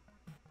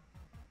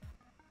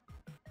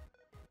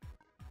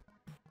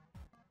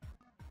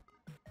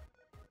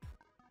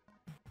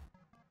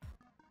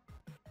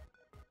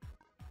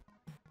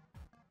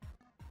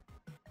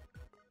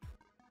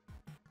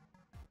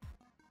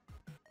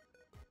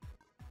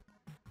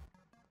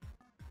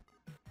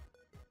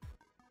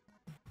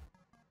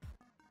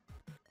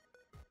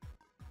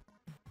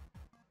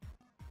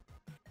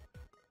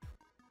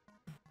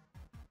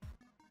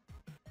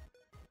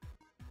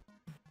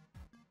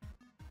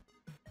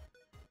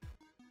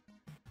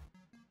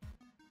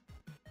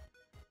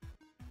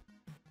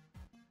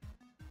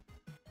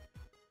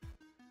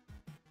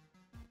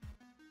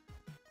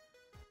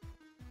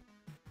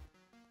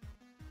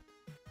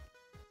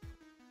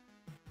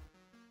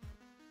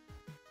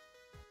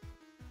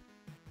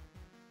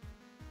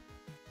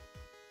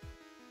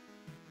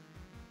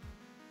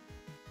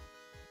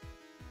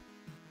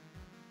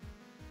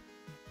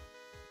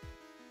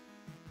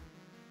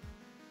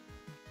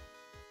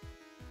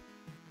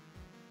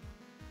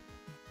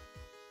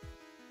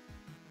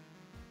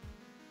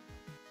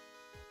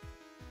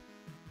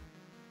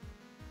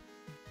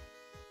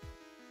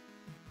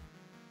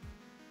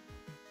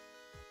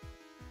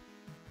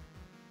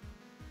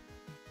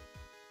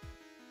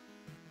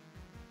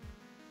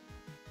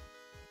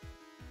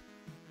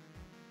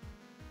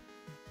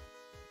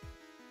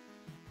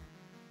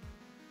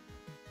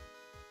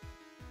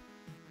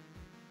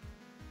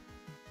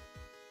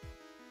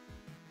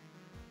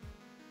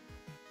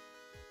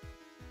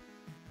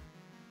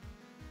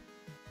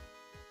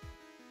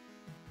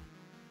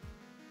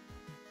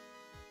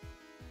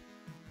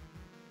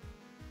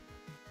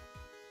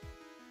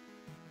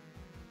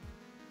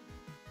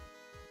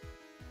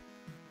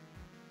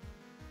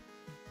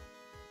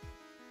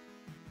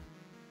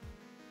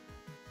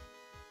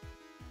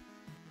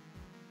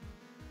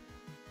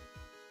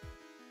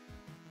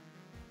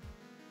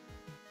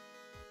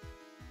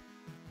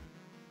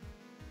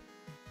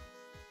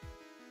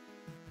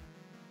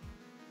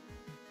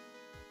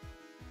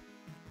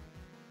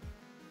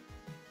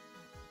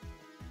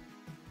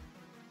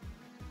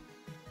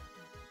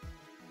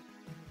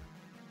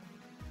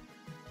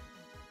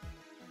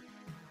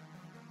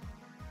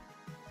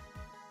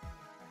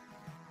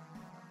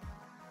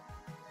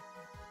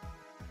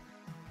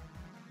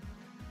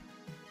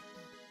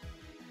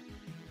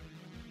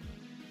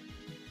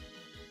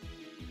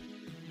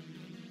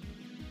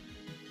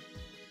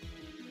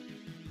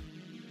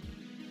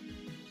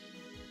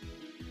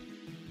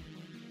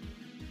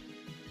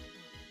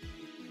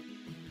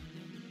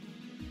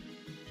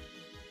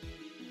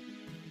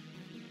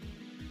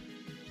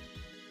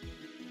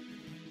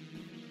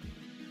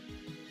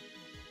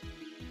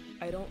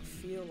 I don't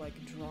feel like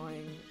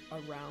drawing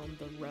around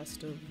the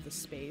rest of the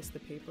space the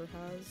paper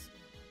has.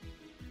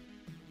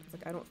 It's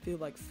like I don't feel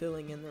like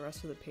filling in the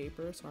rest of the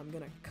paper, so I'm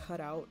gonna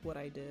cut out what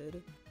I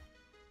did.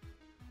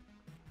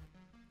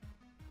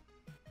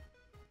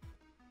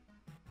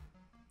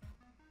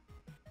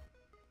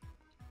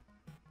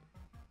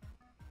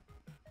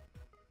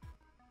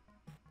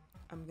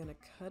 I'm gonna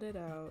cut it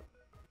out.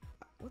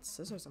 What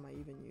scissors am I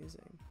even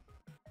using?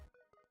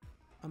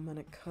 I'm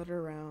gonna cut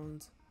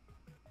around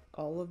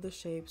all of the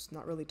shapes,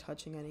 not really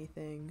touching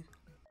anything.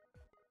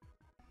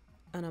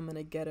 And I'm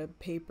gonna get a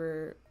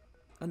paper,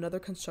 another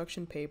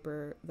construction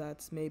paper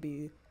that's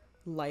maybe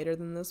lighter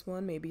than this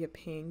one, maybe a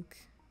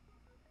pink.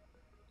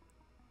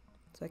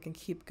 So I can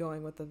keep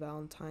going with the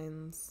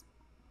Valentines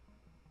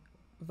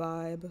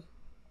vibe.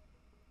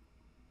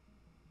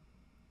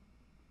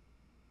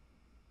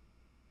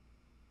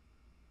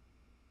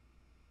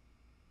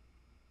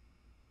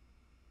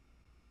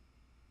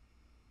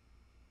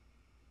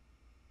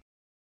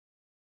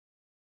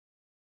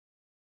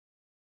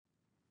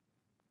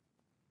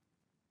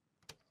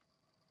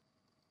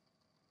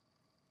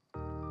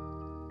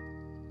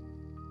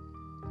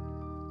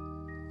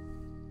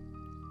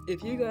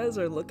 If you guys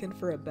are looking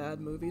for a bad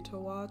movie to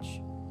watch,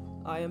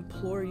 I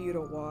implore you to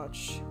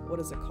watch,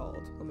 what is it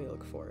called? Let me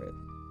look for it.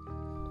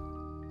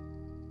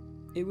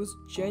 It was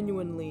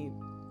genuinely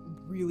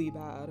really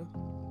bad.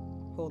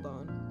 Hold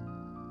on.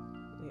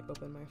 Let me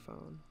open my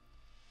phone.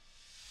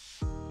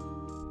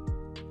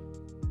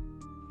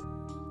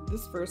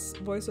 This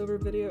first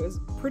voiceover video is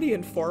pretty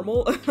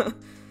informal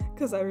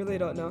because I really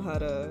don't know how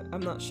to, I'm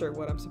not sure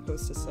what I'm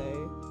supposed to say.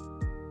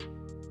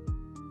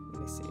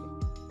 Let me see.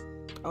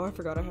 Oh, I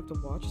forgot I have to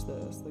watch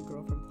this. The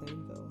Girl from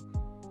Plainville.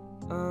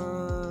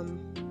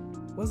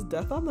 Was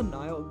Death on the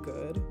Nile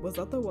good? Was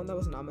that the one that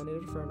was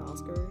nominated for an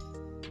Oscar?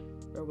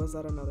 Or was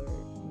that another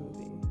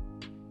movie?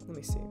 Let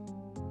me see.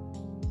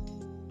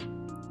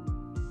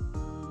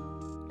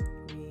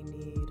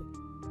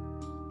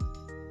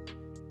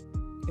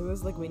 It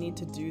was like We Need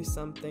to Do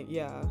Something.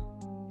 Yeah.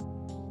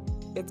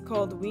 It's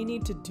called We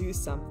Need to Do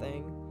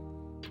Something.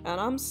 And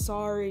I'm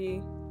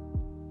sorry,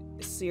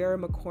 Sierra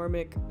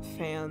McCormick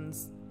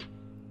fans.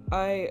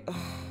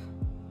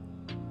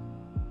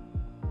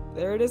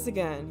 There it is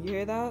again. You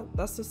hear that?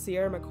 That's the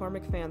Sierra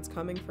McCormick fans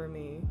coming for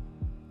me.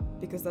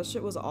 Because that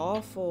shit was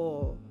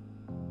awful.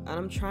 And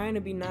I'm trying to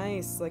be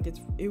nice. Like,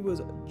 it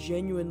was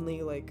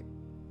genuinely, like,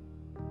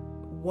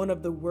 one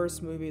of the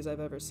worst movies I've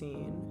ever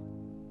seen.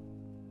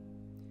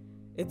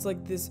 It's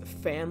like this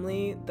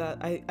family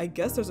that I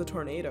guess there's a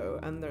tornado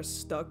and they're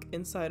stuck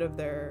inside of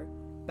their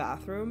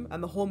bathroom,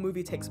 and the whole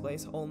movie takes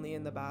place only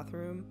in the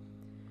bathroom.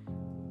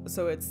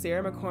 So it's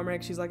Sierra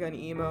McCormick, she's like an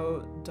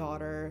emo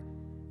daughter,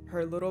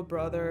 her little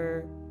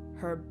brother,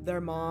 their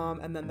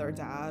mom, and then their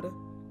dad.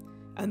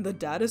 And the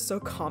dad is so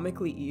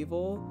comically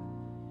evil,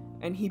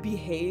 and he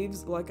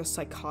behaves like a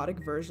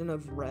psychotic version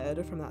of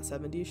Red from that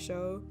 70s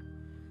show.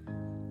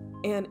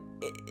 And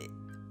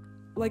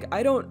like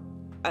I don't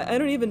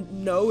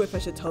even know if I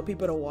should tell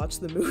people to watch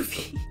the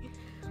movie.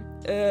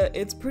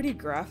 It's pretty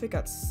graphic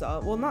at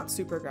some, well, not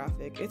super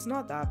graphic. It's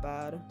not that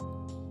bad.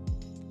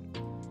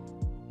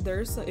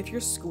 If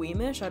you're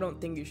squeamish, I don't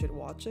think you should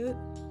watch it.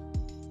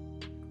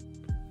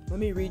 Let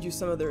me read you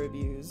some of the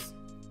reviews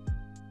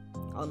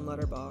on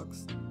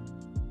Letterboxd.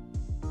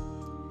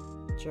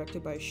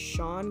 Directed by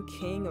Sean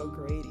King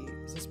O'Grady.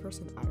 Is this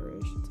person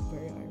Irish? It's a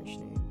very Irish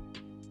name.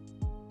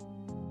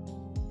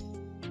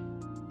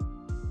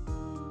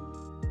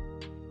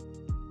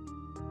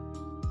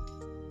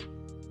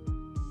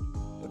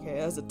 Okay,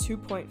 it has a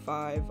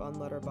 2.5 on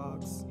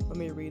Letterboxd. Let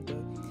me read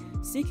the...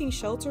 Seeking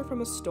shelter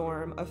from a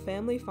storm, a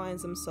family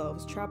finds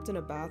themselves trapped in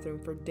a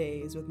bathroom for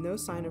days with no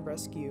sign of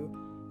rescue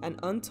and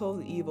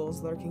untold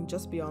evils lurking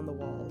just beyond the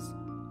walls.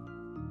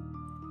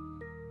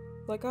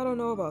 Like, I don't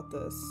know about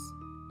this.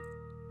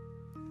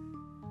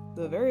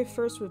 The very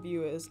first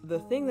review is, the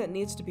thing that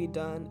needs to be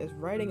done is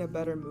writing a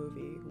better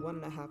movie,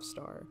 1.5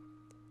 star.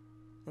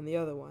 And the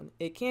other one,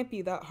 it can't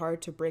be that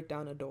hard to break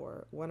down a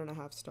door,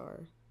 1.5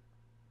 star.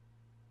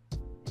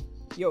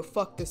 Yo,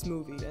 fuck this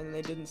movie, and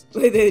they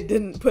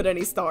didn't put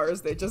any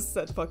stars, they just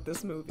said fuck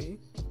this movie.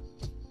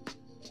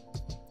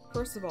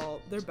 First of all,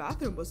 their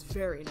bathroom was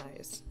very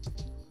nice.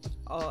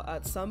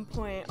 At some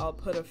point, I'll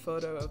put a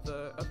photo of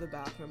the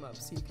bathroom up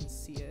so you can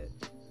see it.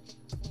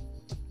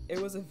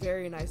 It was a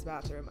very nice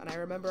bathroom, and I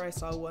remember I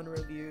saw one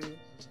review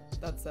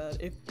that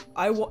said,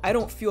 I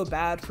don't feel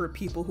bad for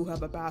people who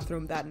have a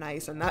bathroom that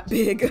nice and that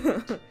big.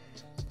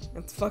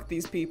 And fuck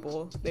these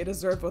people, they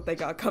deserve what they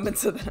got coming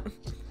to them.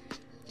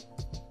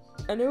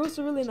 And it was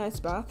a really nice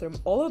bathroom.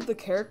 All of the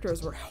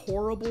characters were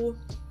horrible.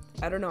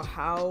 I don't know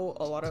how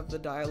a lot of the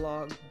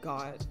dialogue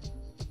got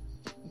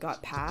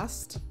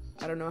passed.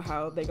 I don't know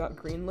how they got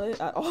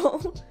greenlit at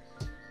all.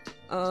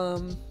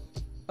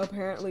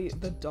 Apparently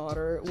the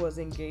daughter was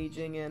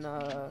engaging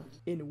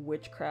in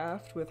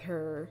witchcraft with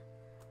her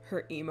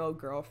emo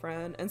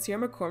girlfriend. And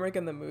Sierra McCormick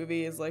in the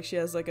movie is like, she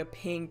has like a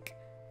pink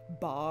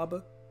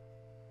bob.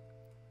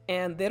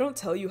 And they don't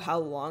tell you how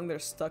long they're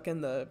stuck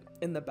in the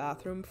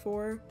bathroom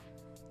for.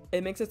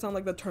 it makes it sound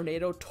like the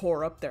tornado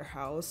tore up their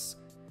house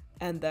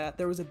and that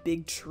there was a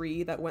big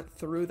tree that went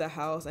through the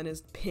house and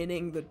is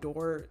pinning the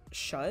door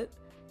shut.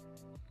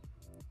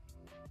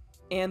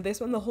 And they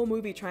spend the whole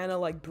movie trying to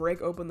like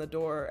break open the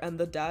door, and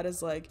the dad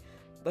is like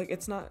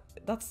it's not,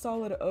 that's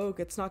solid oak,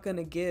 it's not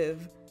gonna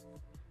give.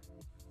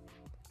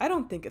 I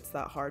don't think it's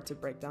that hard to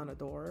break down a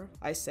door.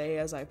 I say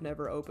as I've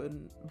never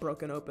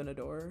broken open a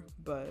door,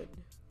 but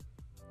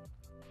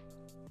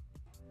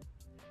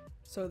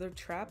so they're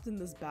trapped in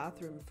this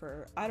bathroom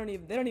for they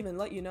don't even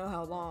let you know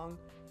how long,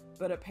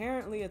 but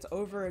apparently it's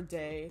over a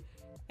day.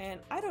 And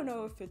I don't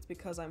know if it's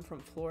because I'm from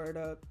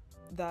Florida,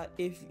 that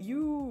if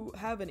you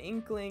have an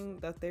inkling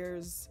that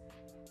there's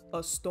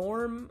a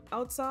storm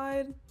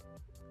outside,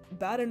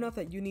 bad enough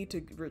that you need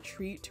to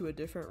retreat to a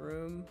different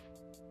room,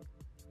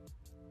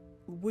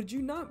 would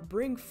you not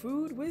bring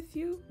food with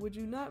you? Would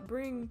you not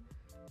bring,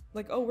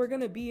 like, oh, we're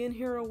gonna be in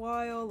here a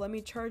while, let me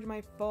charge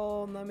my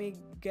phone, let me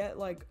get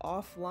like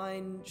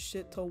offline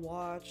shit to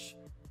watch,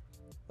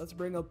 let's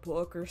bring a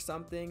book or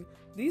something.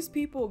 These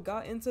people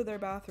got into their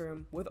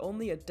bathroom with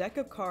only a deck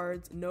of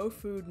cards, no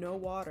food, no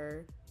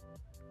water,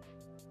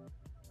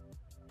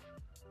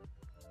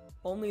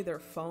 only their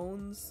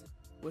phones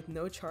with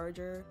no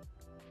charger,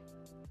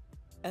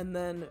 and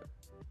then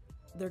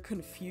they're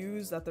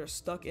confused that they're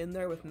stuck in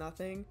there with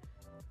nothing.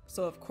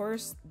 So of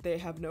course they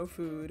have no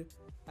food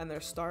and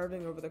they're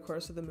starving over the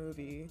course of the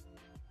movie.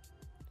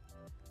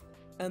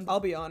 And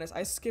I'll be honest,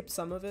 I skipped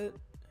some of it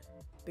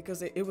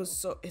because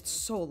it's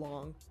so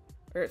long,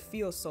 or it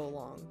feels so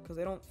long because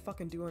they don't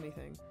fucking do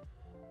anything.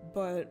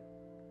 But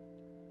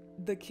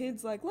the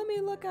kid's like, let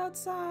me look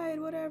outside,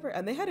 whatever.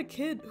 And they had a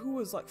kid who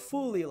was like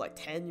fully like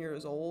 10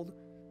 years old,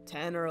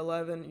 10 or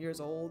 11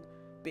 years old,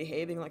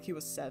 behaving like he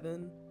was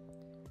 7.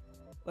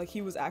 Like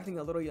he was acting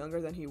a little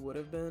younger than he would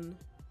have been,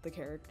 the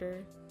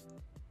character.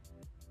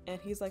 And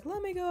he's like,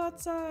 let me go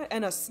outside.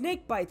 And a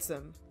snake bites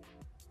him.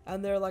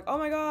 And they're like, oh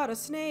my god, a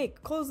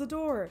snake, close the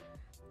door.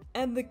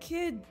 And the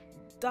kid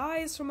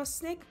dies from a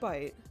snake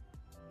bite.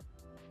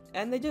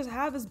 And they just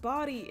have his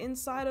body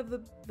inside of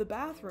the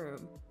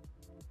bathroom.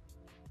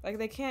 Like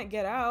they can't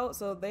get out,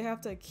 so they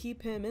have to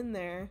keep him in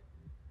there.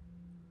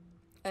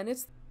 And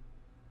it's,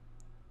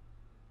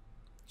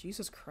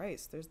 Jesus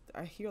Christ,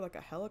 I hear like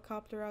a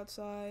helicopter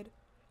outside.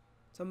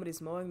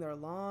 Somebody's mowing their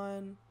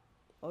lawn.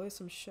 Always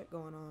some shit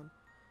going on.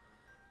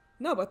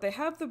 No, but they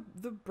have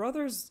the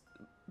brother's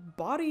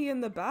body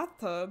in the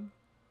bathtub.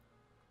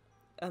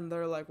 And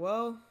they're like,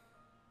 well,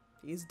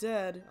 he's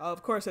dead. Oh,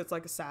 of course it's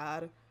like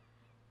sad.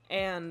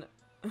 And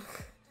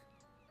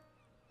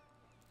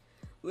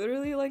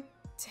literally like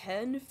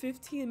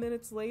 10-15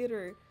 minutes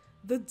later,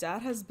 the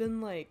dad has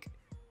been like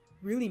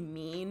really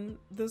mean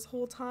this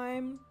whole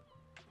time.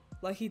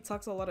 Like he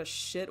talks a lot of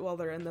shit while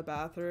they're in the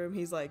bathroom.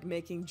 He's like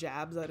making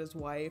jabs at his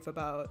wife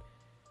about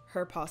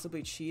her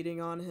possibly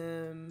cheating on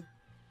him.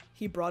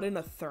 He brought in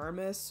a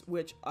thermos,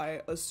 which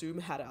I assume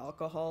had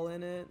alcohol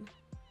in it.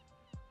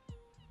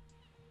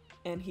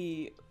 And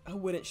he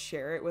wouldn't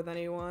share it with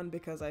anyone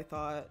because they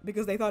thought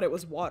it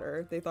was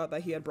water. They thought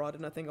that he had brought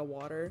in a thing of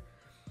water.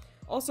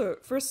 Also,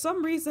 for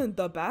some reason,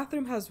 the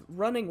bathroom has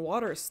running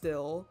water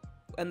still.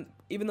 And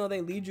even though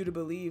they lead you to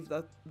believe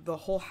that the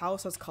whole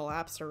house has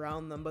collapsed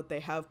around them, but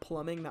they have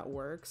plumbing that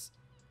works.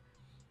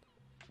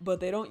 But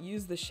they don't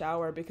use the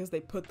shower because they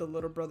put the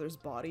little brother's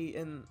body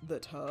in the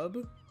tub.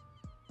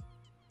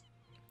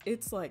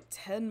 It's like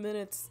 10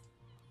 minutes,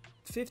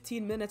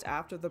 15 minutes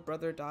after the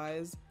brother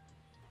dies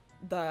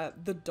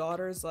that the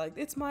daughter's like,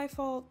 it's my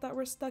fault that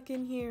we're stuck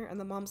in here. And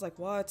the mom's like,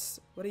 what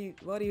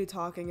are you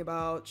talking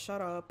about? Shut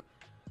up.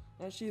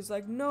 And she's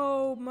like,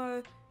 no,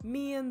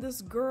 me and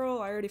this girl,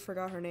 I already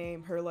forgot her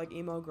name, her like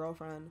emo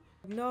girlfriend.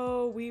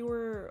 No,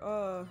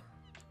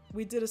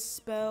 we did a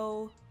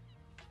spell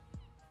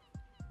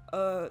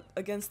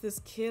against this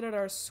kid at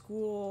our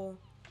school,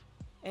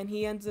 and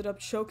he ended up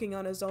choking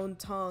on his own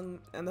tongue.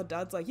 And the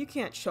dad's like, you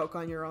can't choke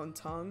on your own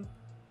tongue.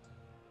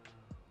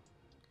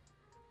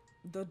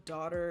 The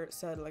daughter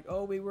said like,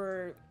 oh, we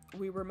were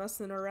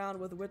messing around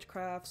with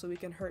witchcraft so we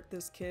can hurt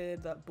this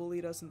kid that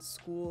bullied us in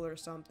school or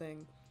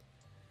something.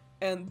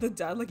 And the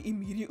dad like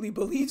immediately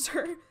believes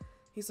her.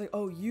 He's like,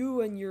 oh,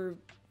 you and your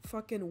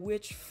fucking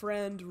witch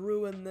friend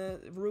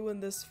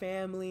ruined this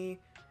family.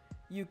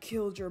 You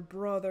killed your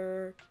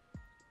brother.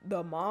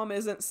 The mom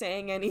isn't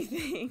saying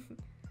anything.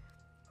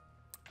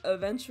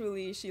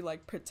 Eventually she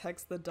like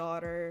protects the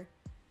daughter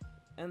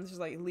and she's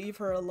like, leave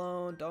her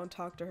alone, don't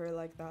talk to her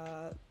like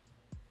that.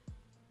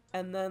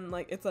 And then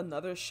like it's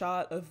another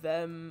shot of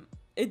them.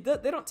 They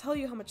don't tell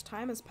you how much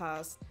time has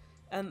passed,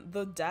 and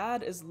the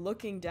dad is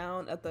looking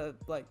down at the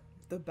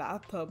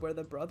bathtub where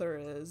the brother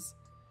is,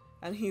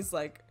 and he's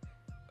like,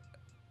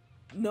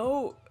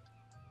 no.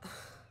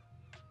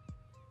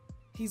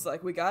 He's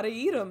like, we gotta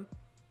eat him.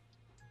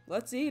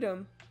 Let's eat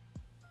him.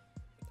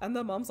 And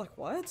the mom's like,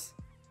 what?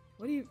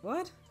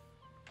 What?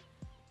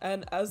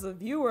 And as a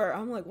viewer,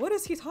 I'm like, what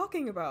is he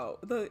talking about?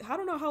 I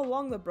don't know how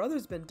long the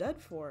brother's been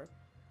dead for.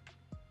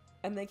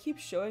 And they keep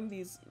showing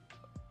these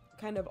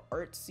kind of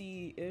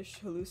artsy-ish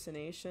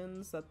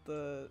hallucinations that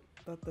the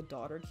that the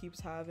daughter keeps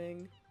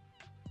having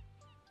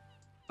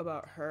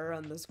about her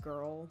and this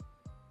girl.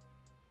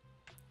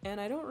 And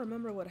I don't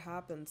remember what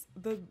happens.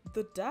 The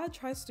dad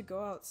tries to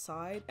go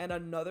outside and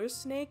another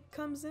snake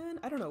comes in.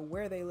 I don't know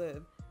where they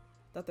live,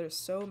 that there's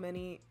so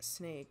many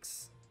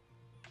snakes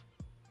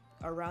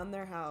around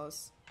their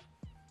house.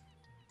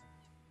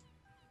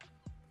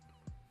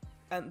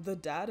 And the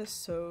dad is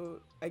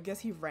so, I guess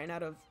he ran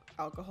out of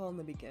alcohol in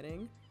the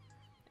beginning,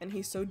 and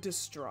he's so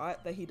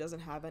distraught that he doesn't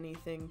have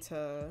anything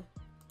to,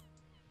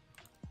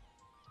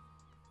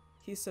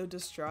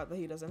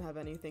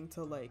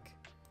 like,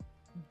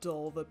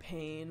 dull the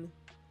pain,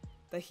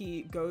 that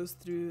he goes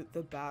through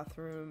the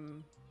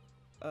bathroom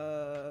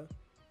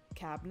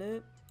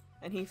cabinet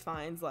and he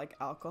finds like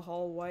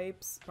alcohol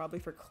wipes, probably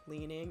for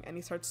cleaning, and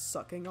he starts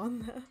sucking on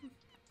them.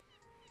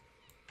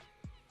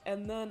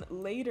 And then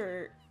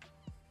later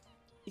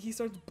he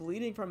starts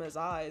bleeding from his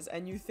eyes,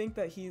 and you think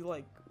that he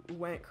like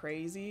went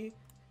crazy,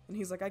 and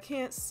he's like, I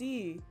can't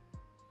see.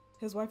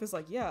 His wife is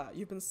like, yeah,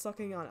 you've been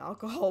sucking on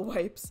alcohol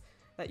wipes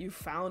that you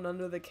found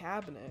under the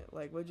cabinet.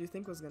 Like, what'd you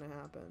think was gonna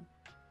happen?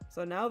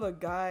 So now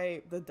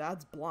the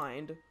dad's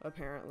blind,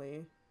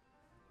 apparently.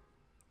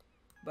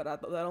 But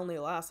that only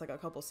lasts like a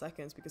couple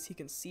seconds because he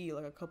can see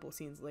like a couple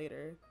scenes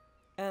later.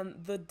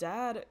 And the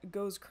dad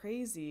goes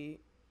crazy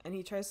and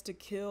he tries to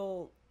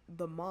kill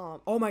the mom.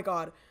 Oh my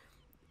god.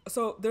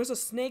 So there's a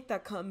snake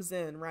that comes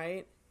in,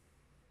 right?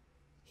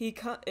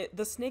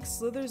 The snake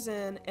slithers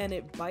in and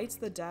it bites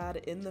the dad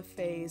in the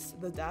face.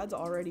 The dad's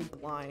already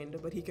blind,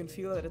 but he can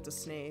feel that it's a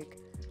snake.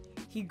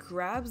 He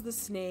grabs the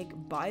snake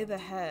by the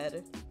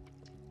head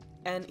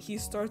and he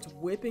starts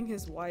whipping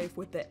his wife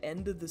with the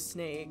end of the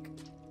snake.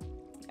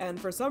 And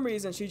for some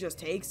reason, she just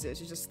takes it.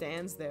 She just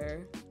stands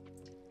there.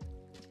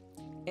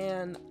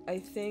 And I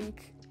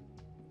think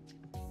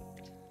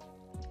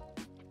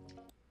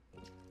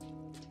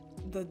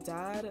the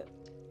dad,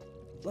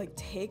 like,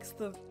 takes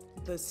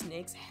the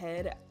snake's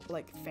head,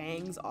 like,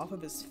 fangs off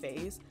of his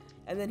face,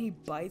 and then he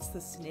bites the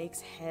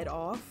snake's head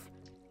off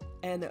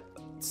and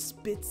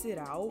spits it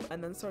out,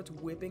 and then starts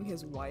whipping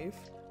his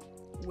wife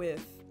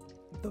with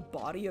the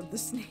body of the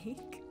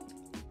snake.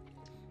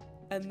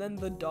 And then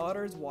the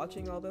daughter's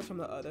watching all this from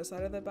the other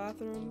side of the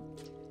bathroom,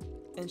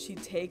 and she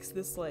takes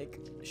this like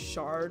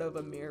shard of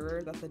a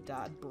mirror that the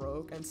dad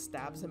broke and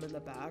stabs him in the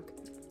back.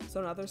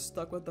 So now they're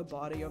stuck with the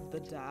body of the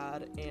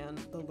dad and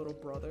the little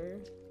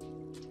brother.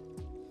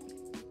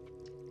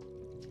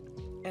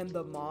 And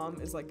the mom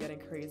is like getting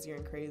crazier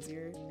and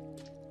crazier,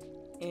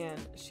 and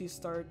she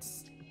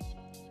starts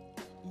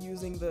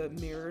using the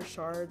mirror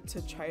shard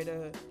to try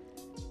to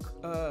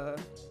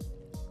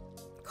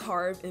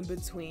carve in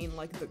between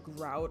like the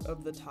grout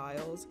of the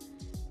tiles.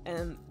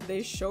 And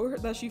they show her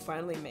that she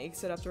finally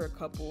makes it after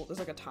there's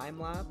like a time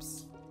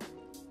lapse,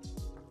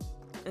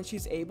 and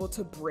she's able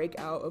to break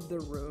out of the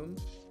room,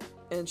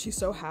 and she's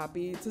so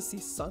happy to see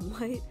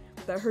sunlight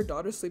that her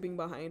daughter's sleeping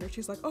behind her.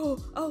 She's like,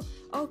 oh,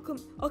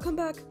 I'll come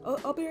back,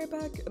 I'll be right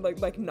back,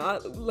 like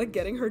not like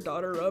getting her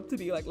daughter up to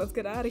be like, let's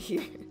get out of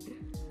here.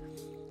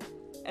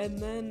 And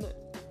then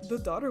the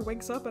daughter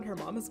wakes up and her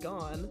mom is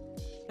gone.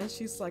 And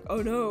she's like,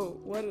 oh no,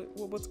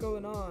 what's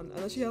going on? And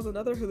then she has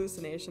another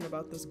hallucination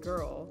about this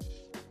girl.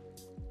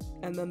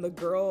 And then the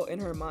girl in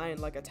her mind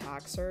like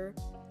attacks her.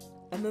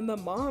 And then the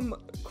mom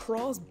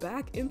crawls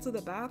back into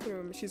the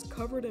bathroom. She's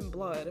covered in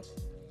blood.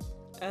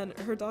 And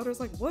her daughter's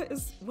like, what?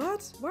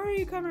 Why are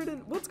you covered in,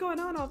 what's going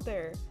on out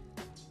there?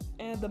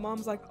 And the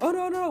mom's like, oh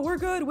no, we're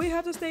good. We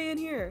have to stay in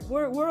here.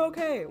 We're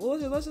okay.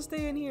 Let's just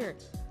stay in here.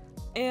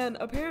 And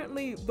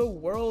apparently the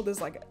world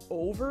is like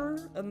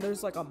over and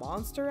there's like a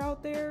monster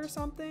out there or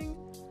something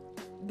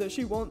that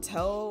she won't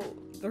tell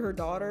her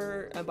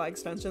daughter, and by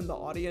extension the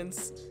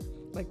audience,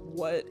 like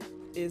what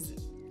is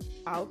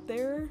out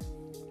there.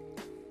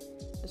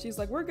 And she's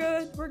like, we're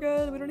good, we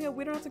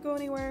don't have to go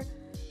anywhere.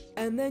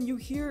 And then you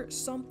hear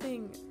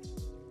something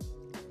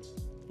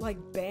like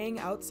bang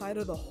outside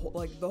of the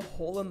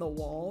hole in the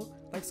wall,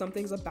 like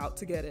something's about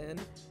to get in,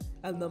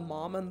 and the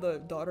mom and the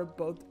daughter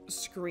both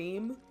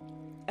scream.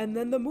 And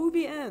then the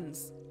movie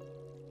ends.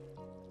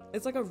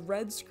 It's like a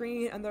red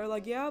screen, and they're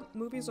like, yeah,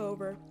 movie's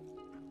over.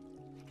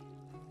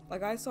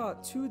 Like, I saw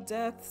 2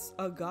 deaths,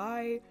 a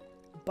guy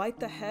bite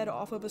the head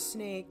off of a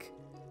snake,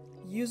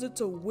 use it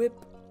to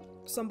whip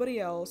somebody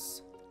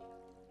else,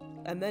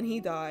 and then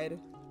he died.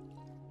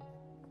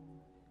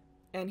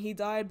 And he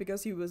died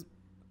because he was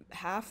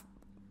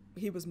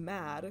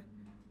mad,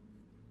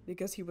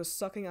 because he was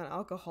sucking on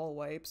alcohol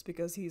wipes,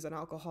 because he's an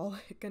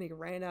alcoholic and he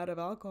ran out of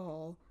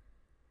alcohol.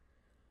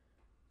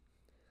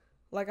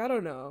 Like, I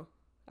don't know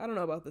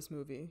about this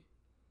movie.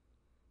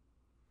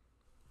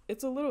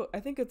 I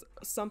think it's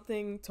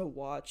something to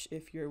watch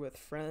if you're with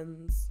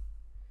friends.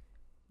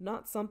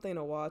 Not something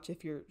to watch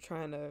if you're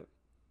trying to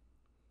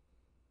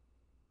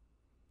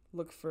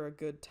look for a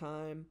good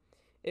time.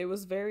 It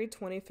was very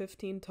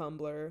 2015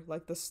 Tumblr,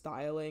 like the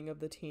styling of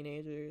the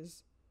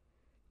teenagers.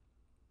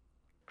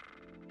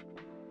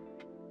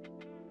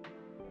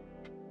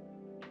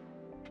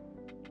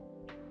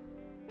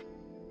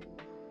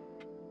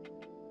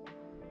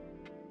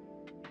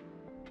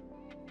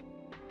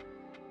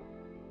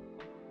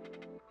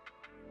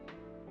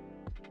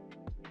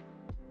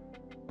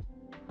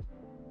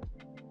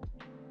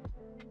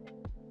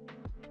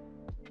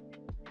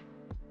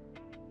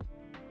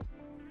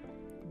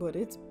 but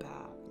it's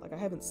bad. Like, I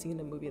haven't seen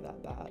a movie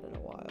that bad in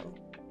a while,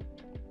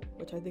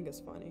 which I think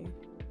is funny.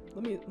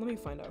 Let me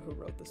find out who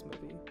wrote this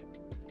movie,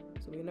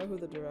 so we know who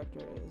the director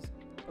is.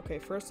 Okay,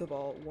 first of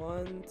all,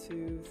 1,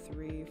 2,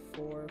 3,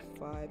 4,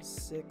 5,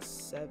 6,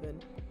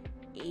 7,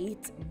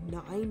 8,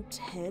 9,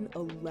 10,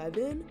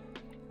 11?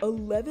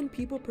 11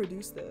 people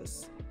produced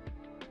this.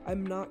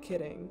 I'm not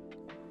kidding.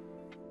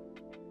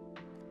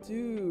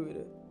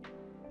 Dude.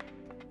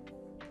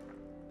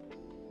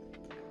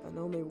 And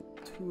only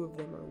 2 of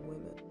them are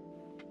women.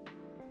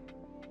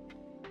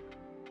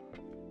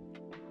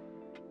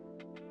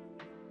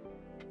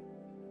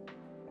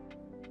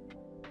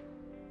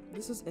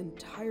 This is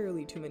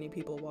entirely too many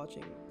people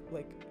watching,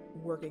 like,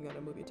 working on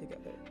a movie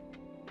together.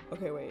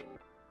 Okay, wait.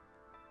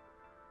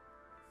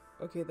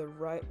 Okay, the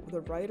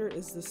writer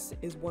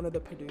is one of the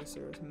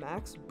producers,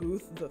 Max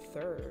Booth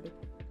III.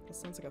 That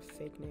sounds like a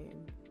fake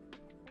name.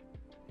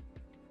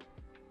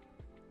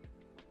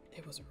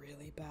 It was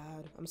really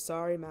bad. I'm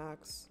sorry,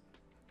 Max.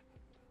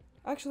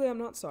 Actually, I'm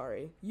not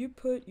sorry. You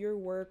put your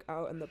work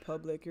out in the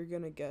public, you're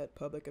gonna get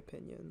public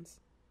opinions.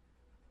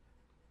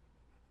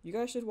 You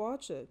guys should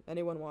watch it.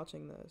 Anyone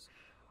watching this.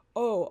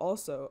 Oh,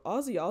 also,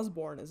 Ozzy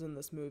Osbourne is in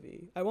this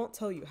movie. I won't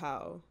tell you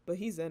how, but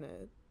he's in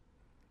it.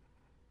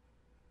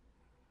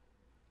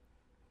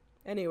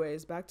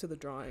 Anyways, back to the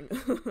drawing.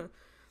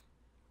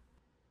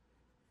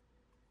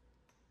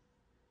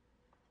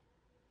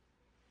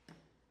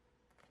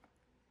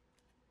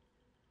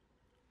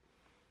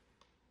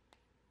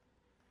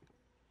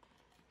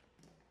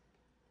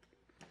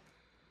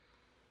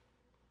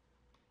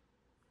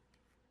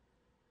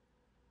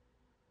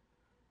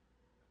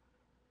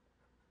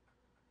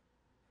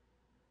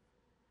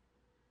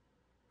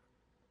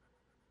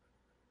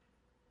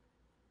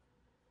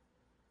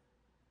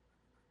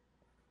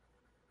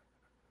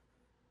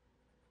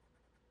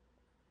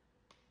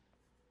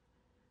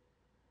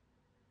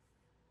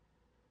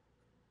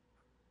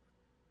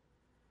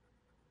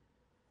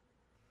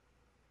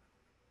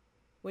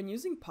 When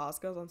using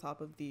Poscas on top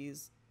of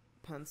these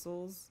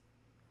pencils,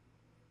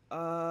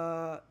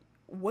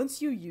 once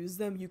you use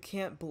them, you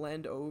can't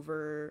blend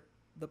over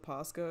the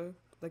Posca.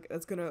 Like,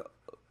 it's gonna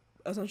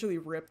essentially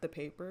rip the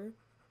paper.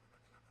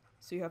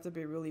 So you have to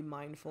be really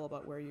mindful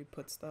about where you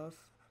put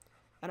stuff.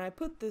 And I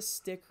put this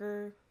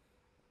sticker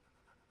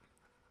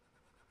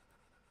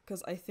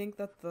because I think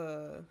that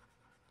the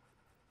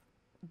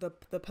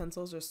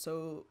pencils are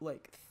so,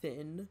 like,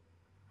 thin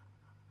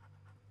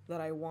that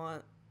I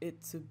want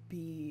it to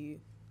be...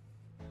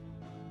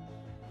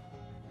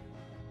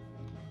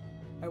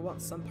 I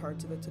want some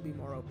parts of it to be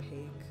more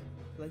opaque.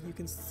 Like, you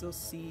can still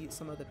see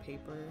some of the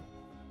paper,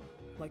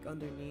 like,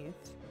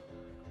 underneath.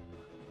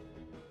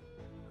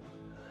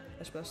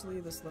 Especially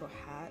this little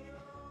hat,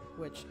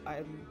 which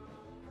I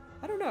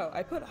don't know,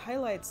 I put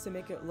highlights to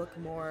make it look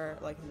more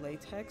like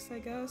latex, I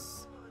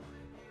guess.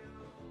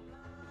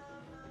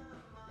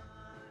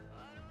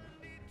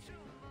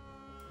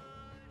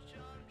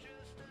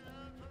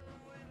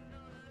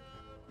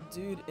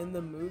 Dude, in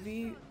the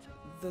movie,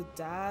 the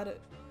dad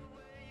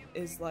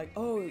is like,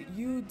 oh,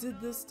 you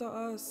did this to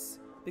us,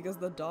 because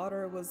the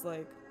daughter was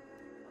like,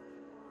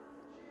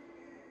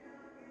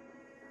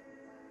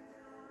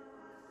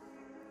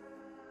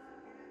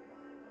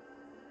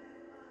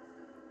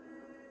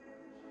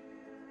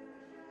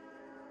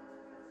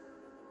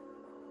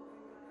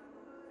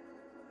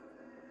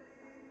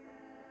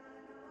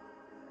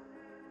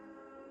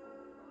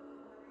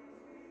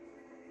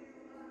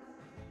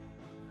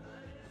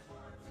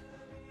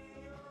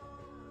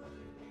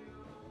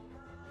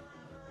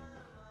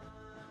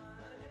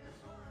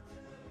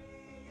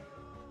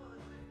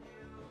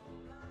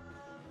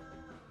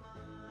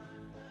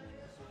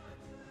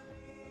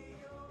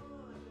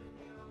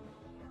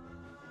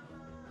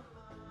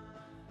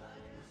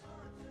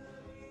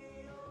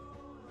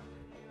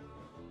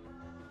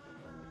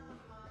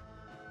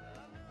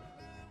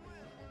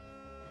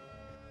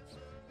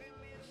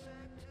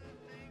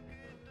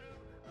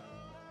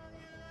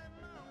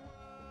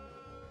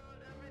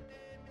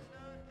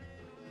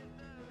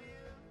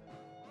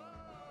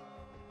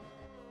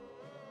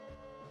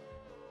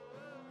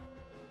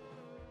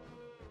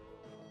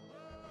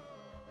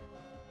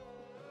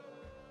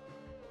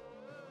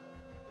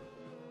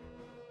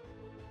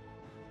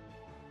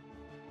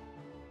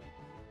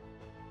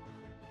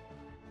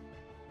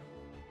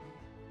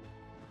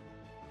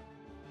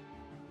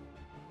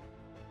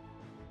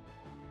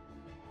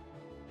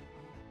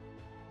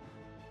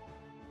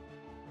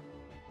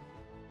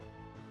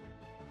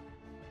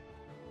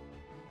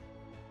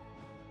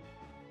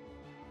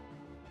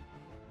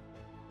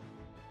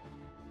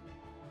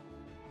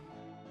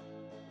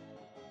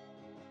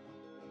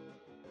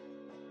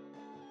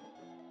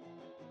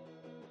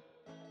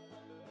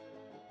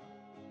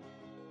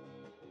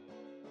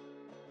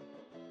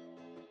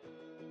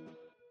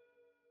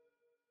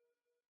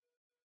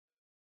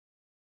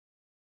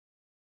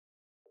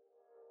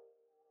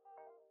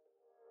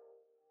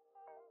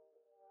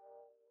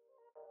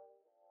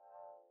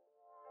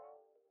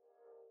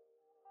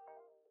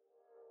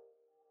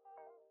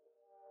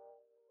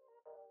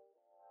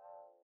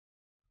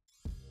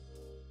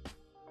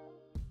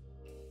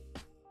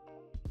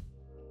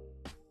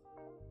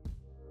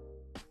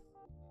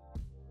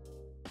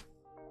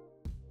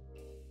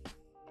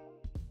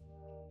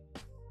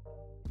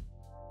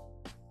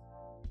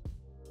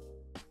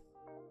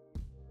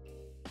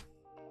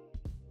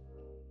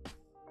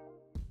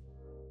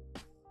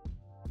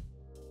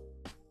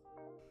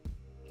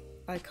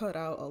 I cut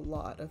out a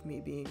lot of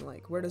me being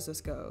like, where does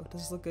this go? Does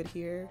this look good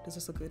here? Does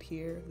this look good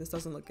here? This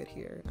doesn't look good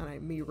here.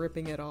 And me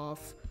ripping it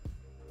off,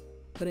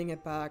 putting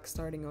it back,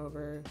 starting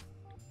over.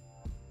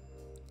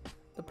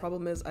 The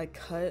problem is I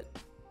cut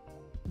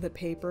the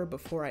paper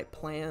before I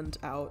planned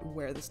out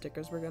where the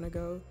stickers were gonna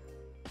go.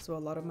 So a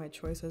lot of my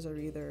choices are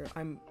either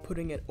I'm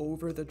putting it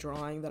over the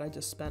drawing that I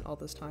just spent all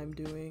this time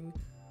doing,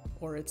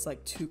 or it's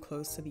like too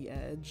close to the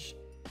edge,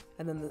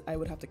 and then I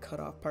would have to cut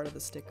off part of the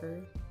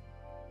sticker.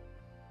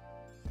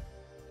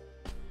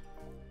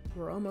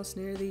 We're almost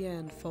near the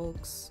end,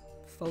 folks.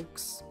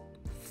 Folks.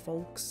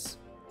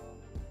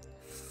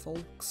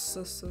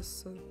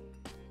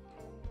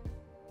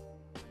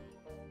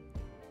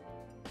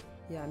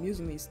 Yeah, I'm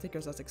using these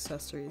stickers as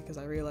accessories because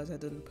I realized I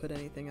didn't put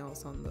anything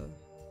else on the...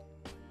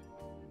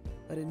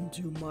 I didn't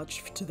do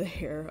much to the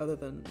hair other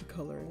than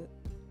color it.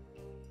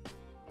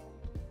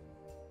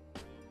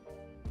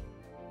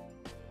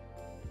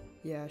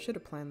 Yeah, I should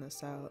have planned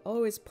this out.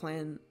 Always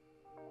plan,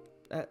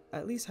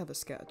 at least have a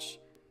sketch.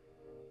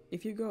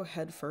 If you go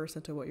head first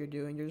into what you're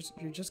doing,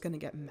 you're just gonna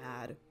get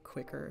mad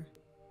quicker.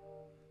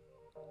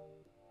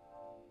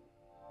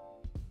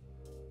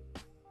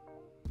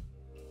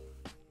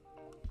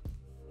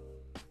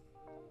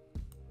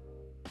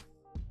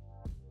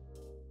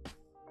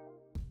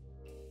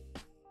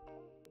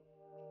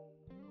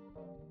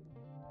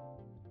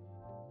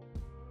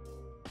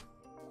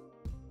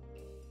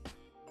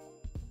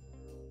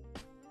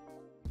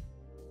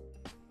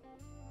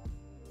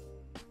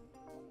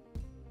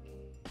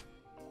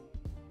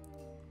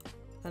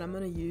 And I'm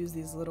gonna use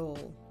these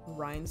little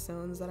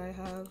rhinestones that I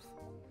have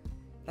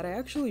that I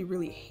actually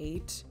really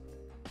hate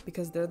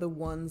because they're the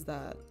ones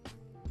that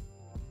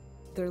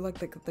they're like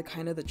the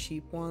kind of the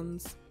cheap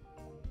ones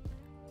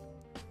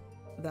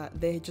that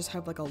they just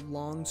have like a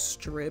long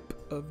strip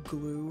of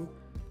glue.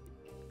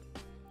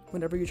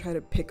 Whenever you try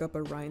to pick up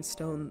a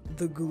rhinestone,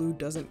 the glue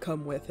doesn't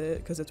come with it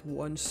because it's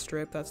one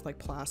strip that's like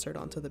plastered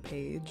onto the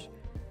page.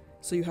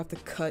 So you have to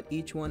cut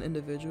each one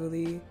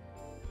individually.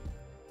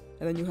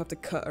 And then you have to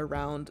cut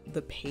around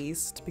the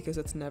paste because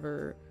it's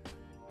never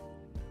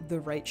the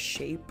right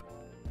shape.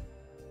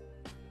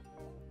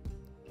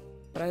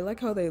 But I like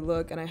how they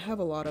look, and I have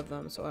a lot of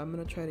them, so I'm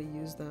gonna try to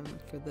use them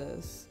for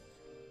this.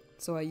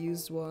 So I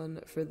used one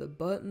for the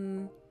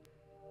button.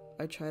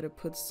 I try to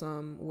put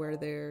some where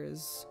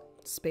there's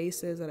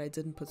spaces that I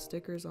didn't put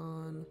stickers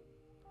on.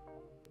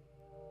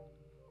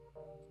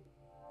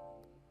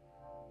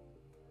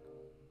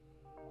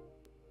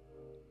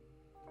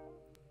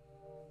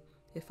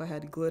 If I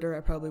had glitter, I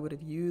probably would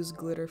have used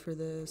glitter for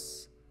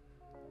this.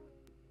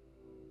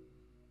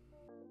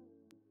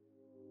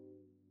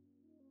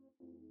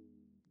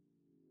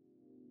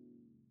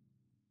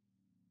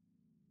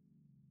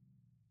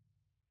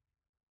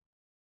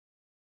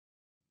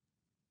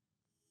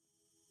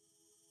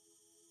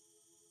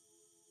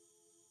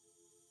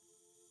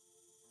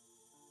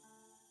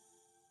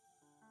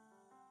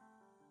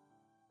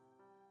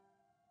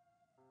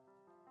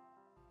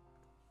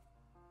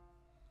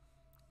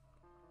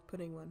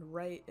 Putting one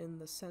right in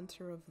the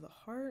center of the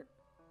heart.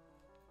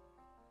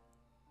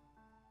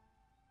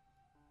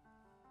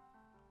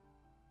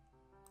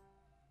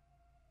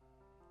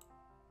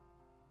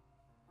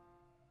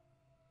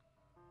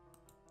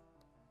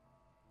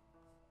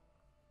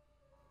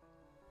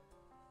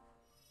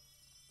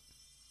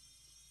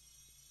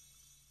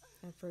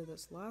 And for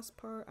this last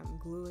part, I'm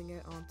gluing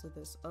it onto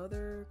this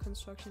other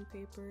construction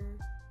paper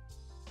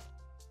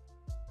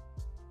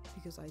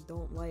because I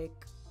don't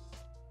like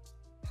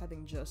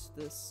having just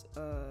this,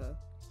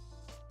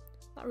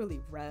 not really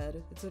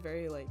red, it's a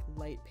very like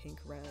light pink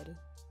red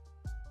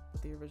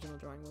that the original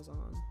drawing was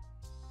on.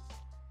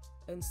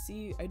 And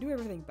see, I do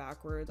everything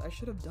backwards. I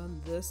should have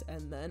done this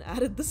and then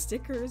added the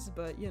stickers,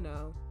 but you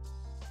know,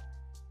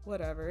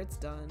 whatever, it's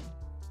done.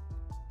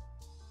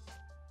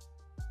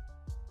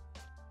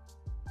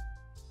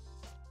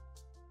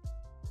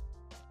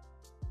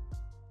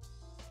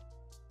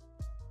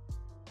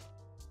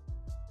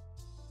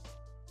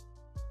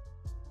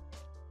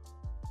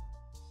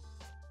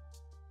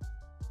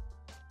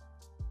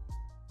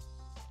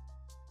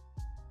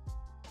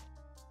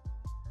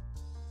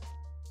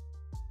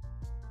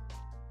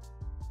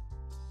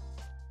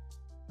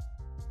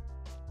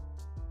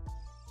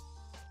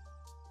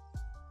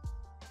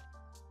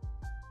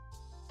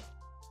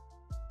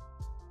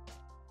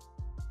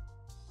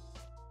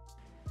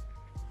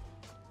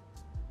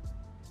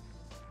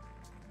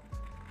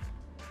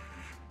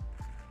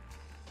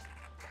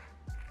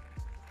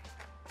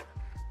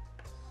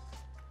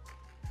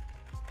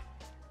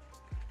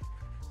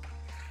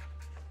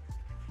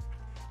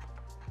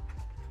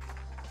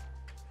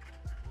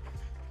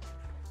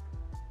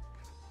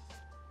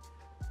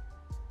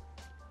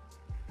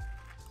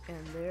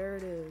 And there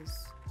it is.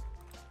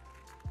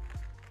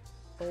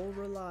 Oh,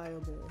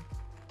 reliable.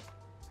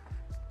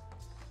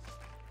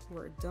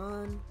 We're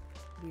done.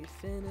 We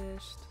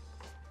finished.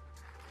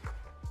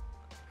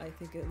 I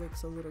think it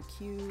looks a little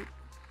cute.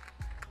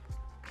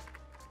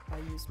 I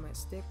used my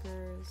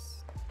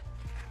stickers.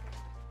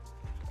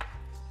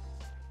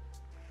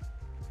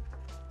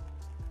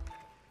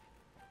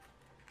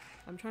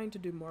 I'm trying to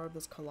do more of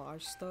this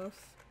collage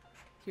stuff.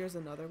 Here's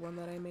another one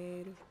that I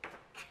made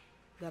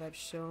that I've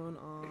shown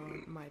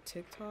on my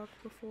TikTok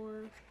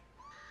before.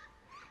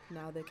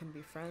 Now they can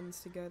be friends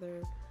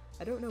together.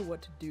 I don't know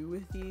what to do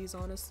with these,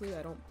 honestly.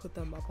 I don't put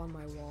them up on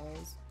my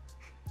walls.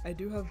 I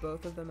do have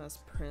both of them as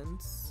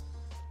prints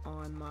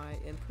on my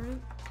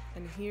imprint,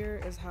 and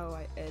here is how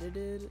I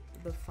edited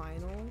the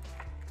final.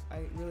 I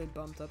really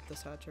bumped up the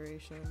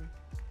saturation,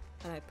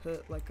 and I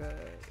put like a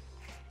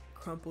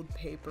crumpled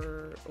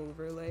paper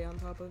overlay on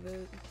top of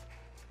it.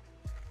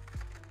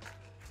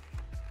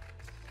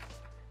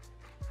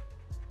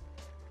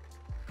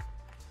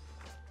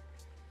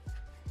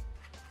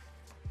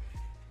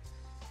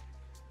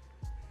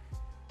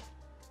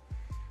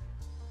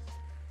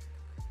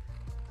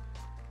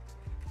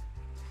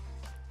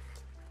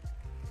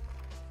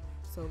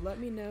 So let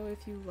me know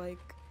if you like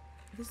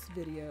this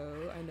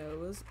video. I know it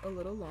was a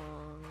little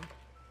long,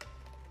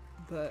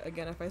 but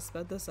again, if I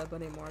sped this up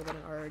any more than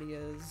it already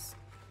is,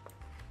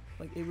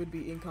 like, it would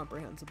be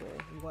incomprehensible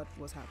what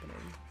was happening.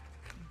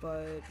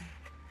 But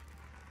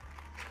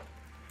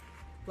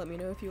let me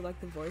know if you like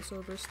the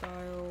voiceover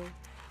style.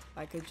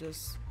 I could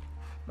just,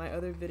 my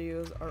other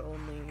videos are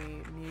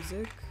only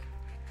music.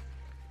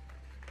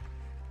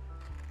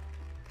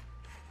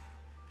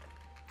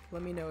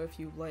 Let me know if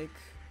you like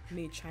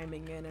me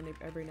chiming in and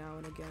every now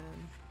and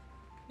again,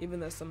 even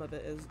though some of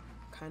it is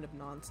kind of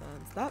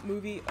nonsense. That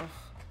movie,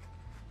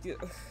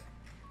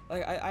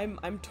 like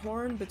I'm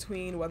torn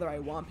between whether I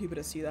want people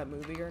to see that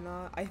movie or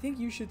not. I think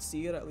you should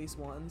see it at least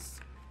once.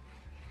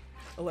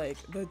 Like,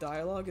 the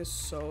dialogue is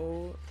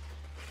so,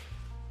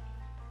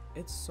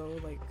 it's so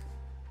like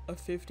a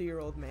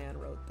 50-year-old man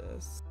wrote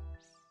this.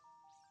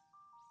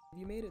 If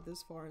you made it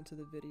this far into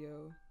the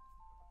video,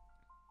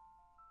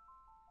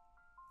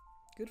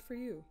 good for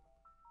you.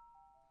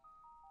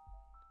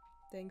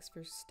 Thanks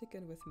for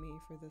sticking with me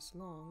for this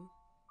long.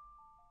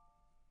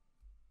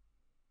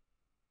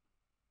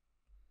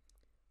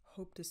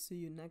 Hope to see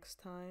you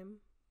next time.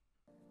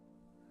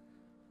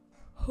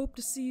 Hope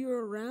to see you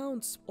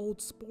around,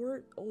 old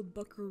sport, old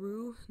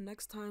buckaroo.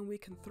 Next time we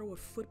can throw a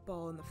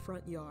football in the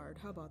front yard.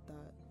 How about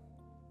that?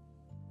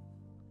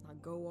 Now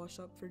go wash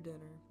up for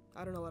dinner.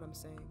 I don't know what I'm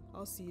saying.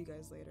 I'll see you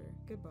guys later.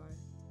 Goodbye.